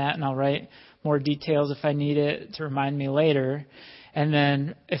behind that and I'll write more details if I need it to remind me later. And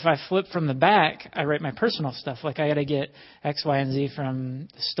then if I flip from the back, I write my personal stuff. Like I got to get X, Y, and Z from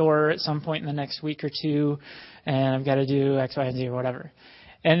the store at some point in the next week or two, and I've got to do X, Y, and Z or whatever.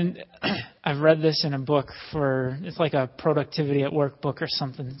 And I've read this in a book it's like a productivity at work book or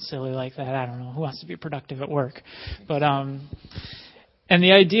something silly like that. I don't know. Who wants to be productive at work? But, and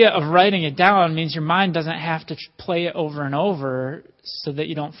the idea of writing it down means your mind doesn't have to play it over and over so that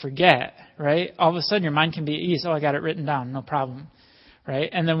you don't forget, right? All of a sudden your mind can be at ease. Oh, I got it written down. No problem.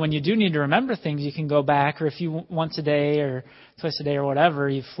 Right? And then when you do need to remember things, you can go back, or if you once a day or twice a day or whatever,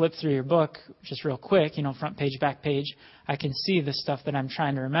 you flip through your book just real quick, front page, back page. I can see the stuff that I'm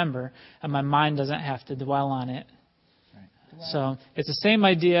trying to remember, and my mind doesn't have to dwell on it. Right. So it's the same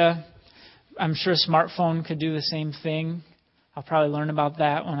idea. I'm sure a smartphone could do the same thing. I'll probably learn about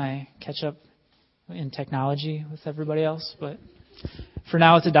that when I catch up in technology with everybody else. But for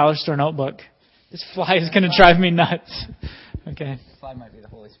now, it's a dollar store notebook. This fly is going to drive me nuts. Okay. The fly might be the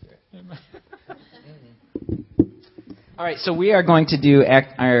Holy Spirit. All right, so we are going to do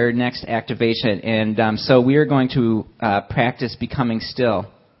our next activation, and so we are going to practice becoming still.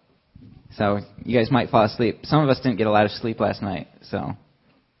 So you guys might fall asleep. Some of us didn't get a lot of sleep last night, so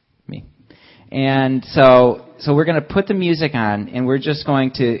me. And so we're going to put the music on, and we're just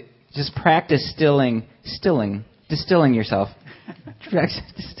going to just practice distilling yourself.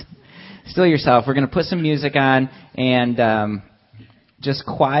 Still yourself. We're going to put some music on and just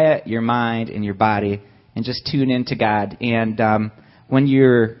quiet your mind and your body and just tune into God. And when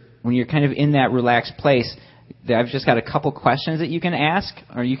you're kind of in that relaxed place, I've just got a couple questions that you can ask,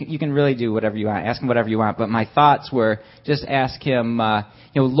 or you can really do whatever you want. Ask him whatever you want. But my thoughts were just ask him,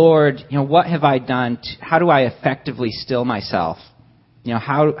 Lord, what have I done? How do I effectively still myself?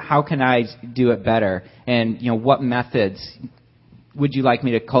 How can I do it better? And what methods would you like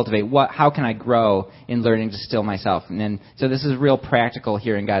me to cultivate? How can I grow in learning to still myself? And then, so this is real practical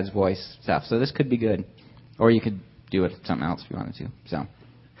hearing God's voice stuff. So this could be good. Or you could do it something else if you wanted to.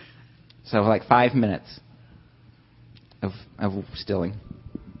 So like 5 minutes of stilling.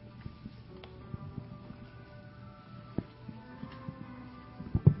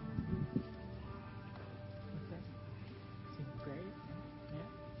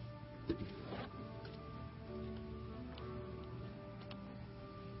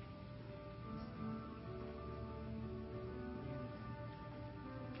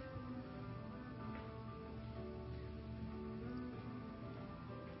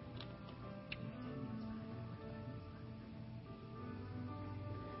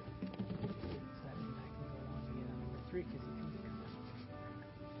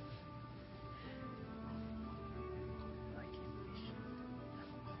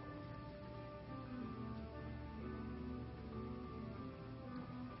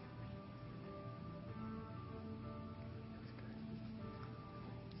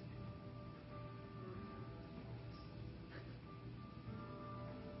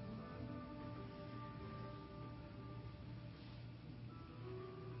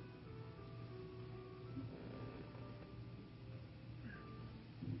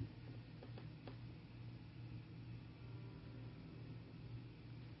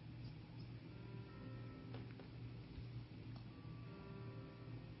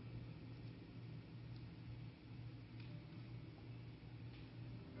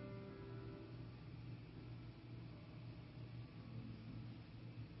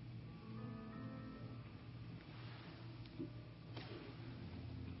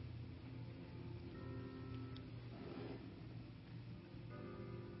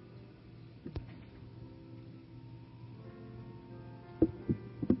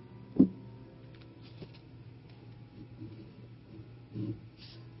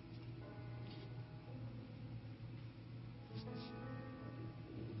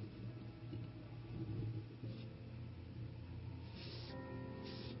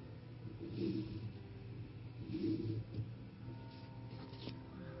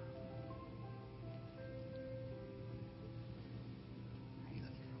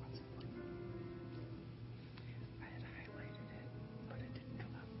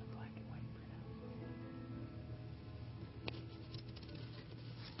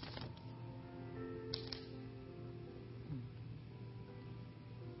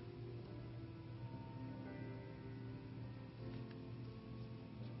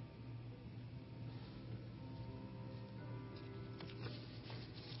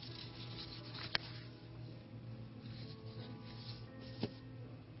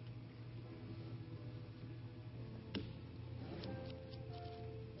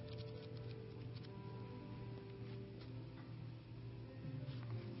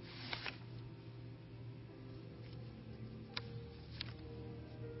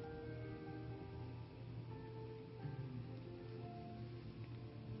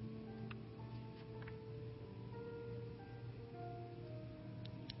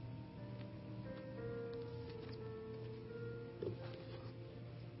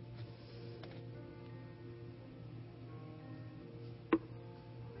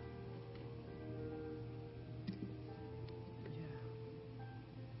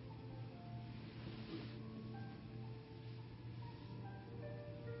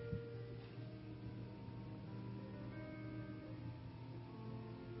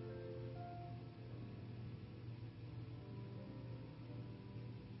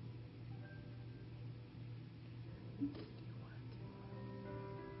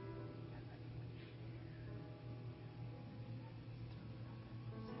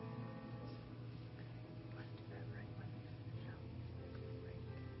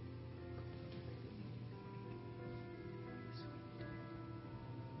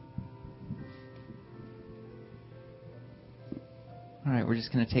 All right, we're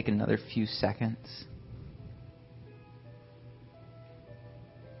just going to take another few seconds.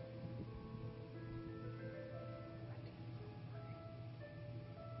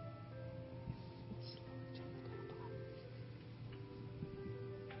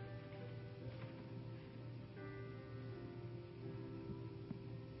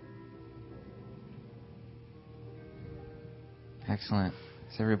 Excellent.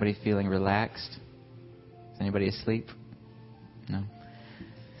 Is everybody feeling relaxed? Is anybody asleep? No.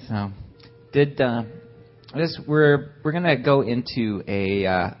 So, we're gonna go into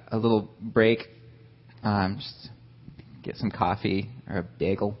a little break. Just get some coffee or a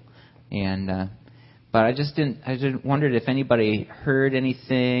bagel, and but I just wondered if anybody heard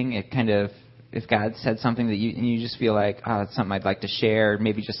anything. If God said something that you just feel like, oh, it's something I'd like to share,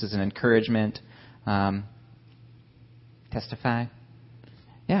 maybe just as an encouragement. Testify?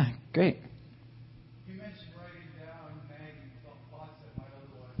 Yeah, great. You mentioned writing down nagging thoughts that might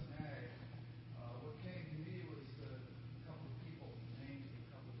otherwise nag. What came to me was a couple of people, names of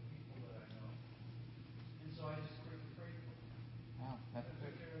a couple of people that I know. And so I just quickly prayed for them. Wow, that's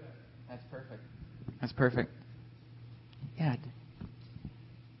perfect. That's perfect. That's perfect. Yeah.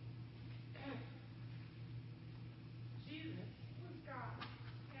 Jesus was God,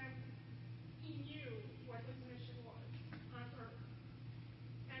 and he knew what his mission was on earth.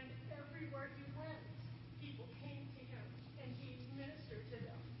 And everywhere he went, people came to him, and he ministered to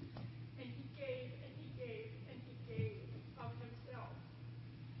them. And he gave, and he gave, and he gave of himself,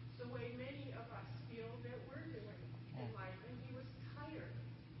 the way many of us feel that we're doing in life. And he was tired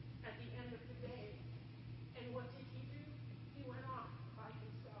at the end of the day. And what did he do? He went off by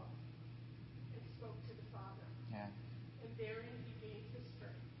himself and spoke to the Father. Yeah. And therein he gained his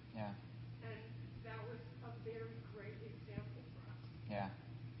strength. Yeah. And that was a very great example for us. Yeah.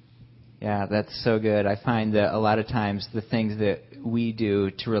 Yeah, that's so good. I find that a lot of times the things that we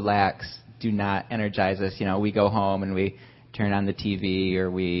do to relax do not energize us. We go home and we turn on the TV or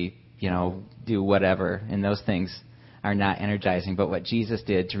we, do whatever, and those things are not energizing. But what Jesus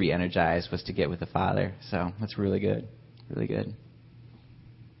did to re-energize was to get with the Father. So that's really good. Really good.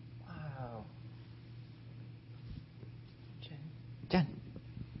 Wow. Jen.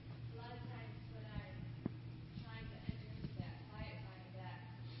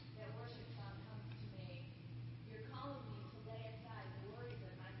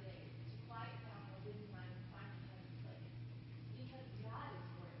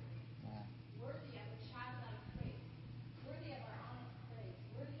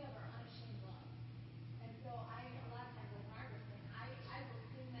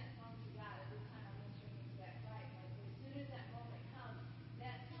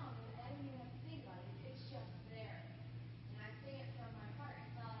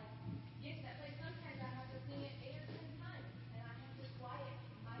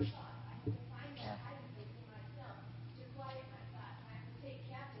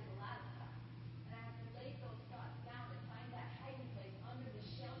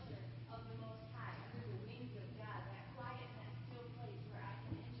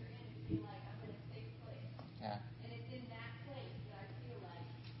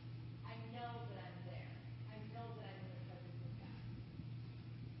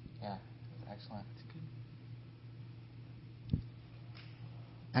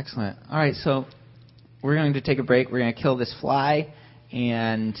 Excellent. All right, so we're going to take a break. We're going to kill this fly,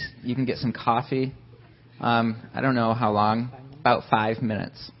 and you can get some coffee. I don't know how long, about 5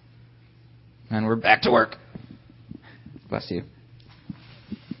 minutes. And we're back to work. Bless you.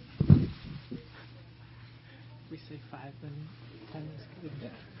 If we say 5, then 10 is good. Yeah.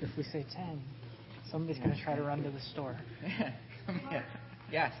 If we say 10, somebody's going to try to run to the store. Yeah.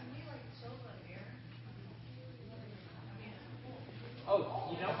 Yes. Oh,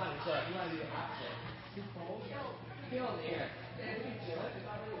 you don't want to do it. You want to do the opposite. Too cold? Feel the air.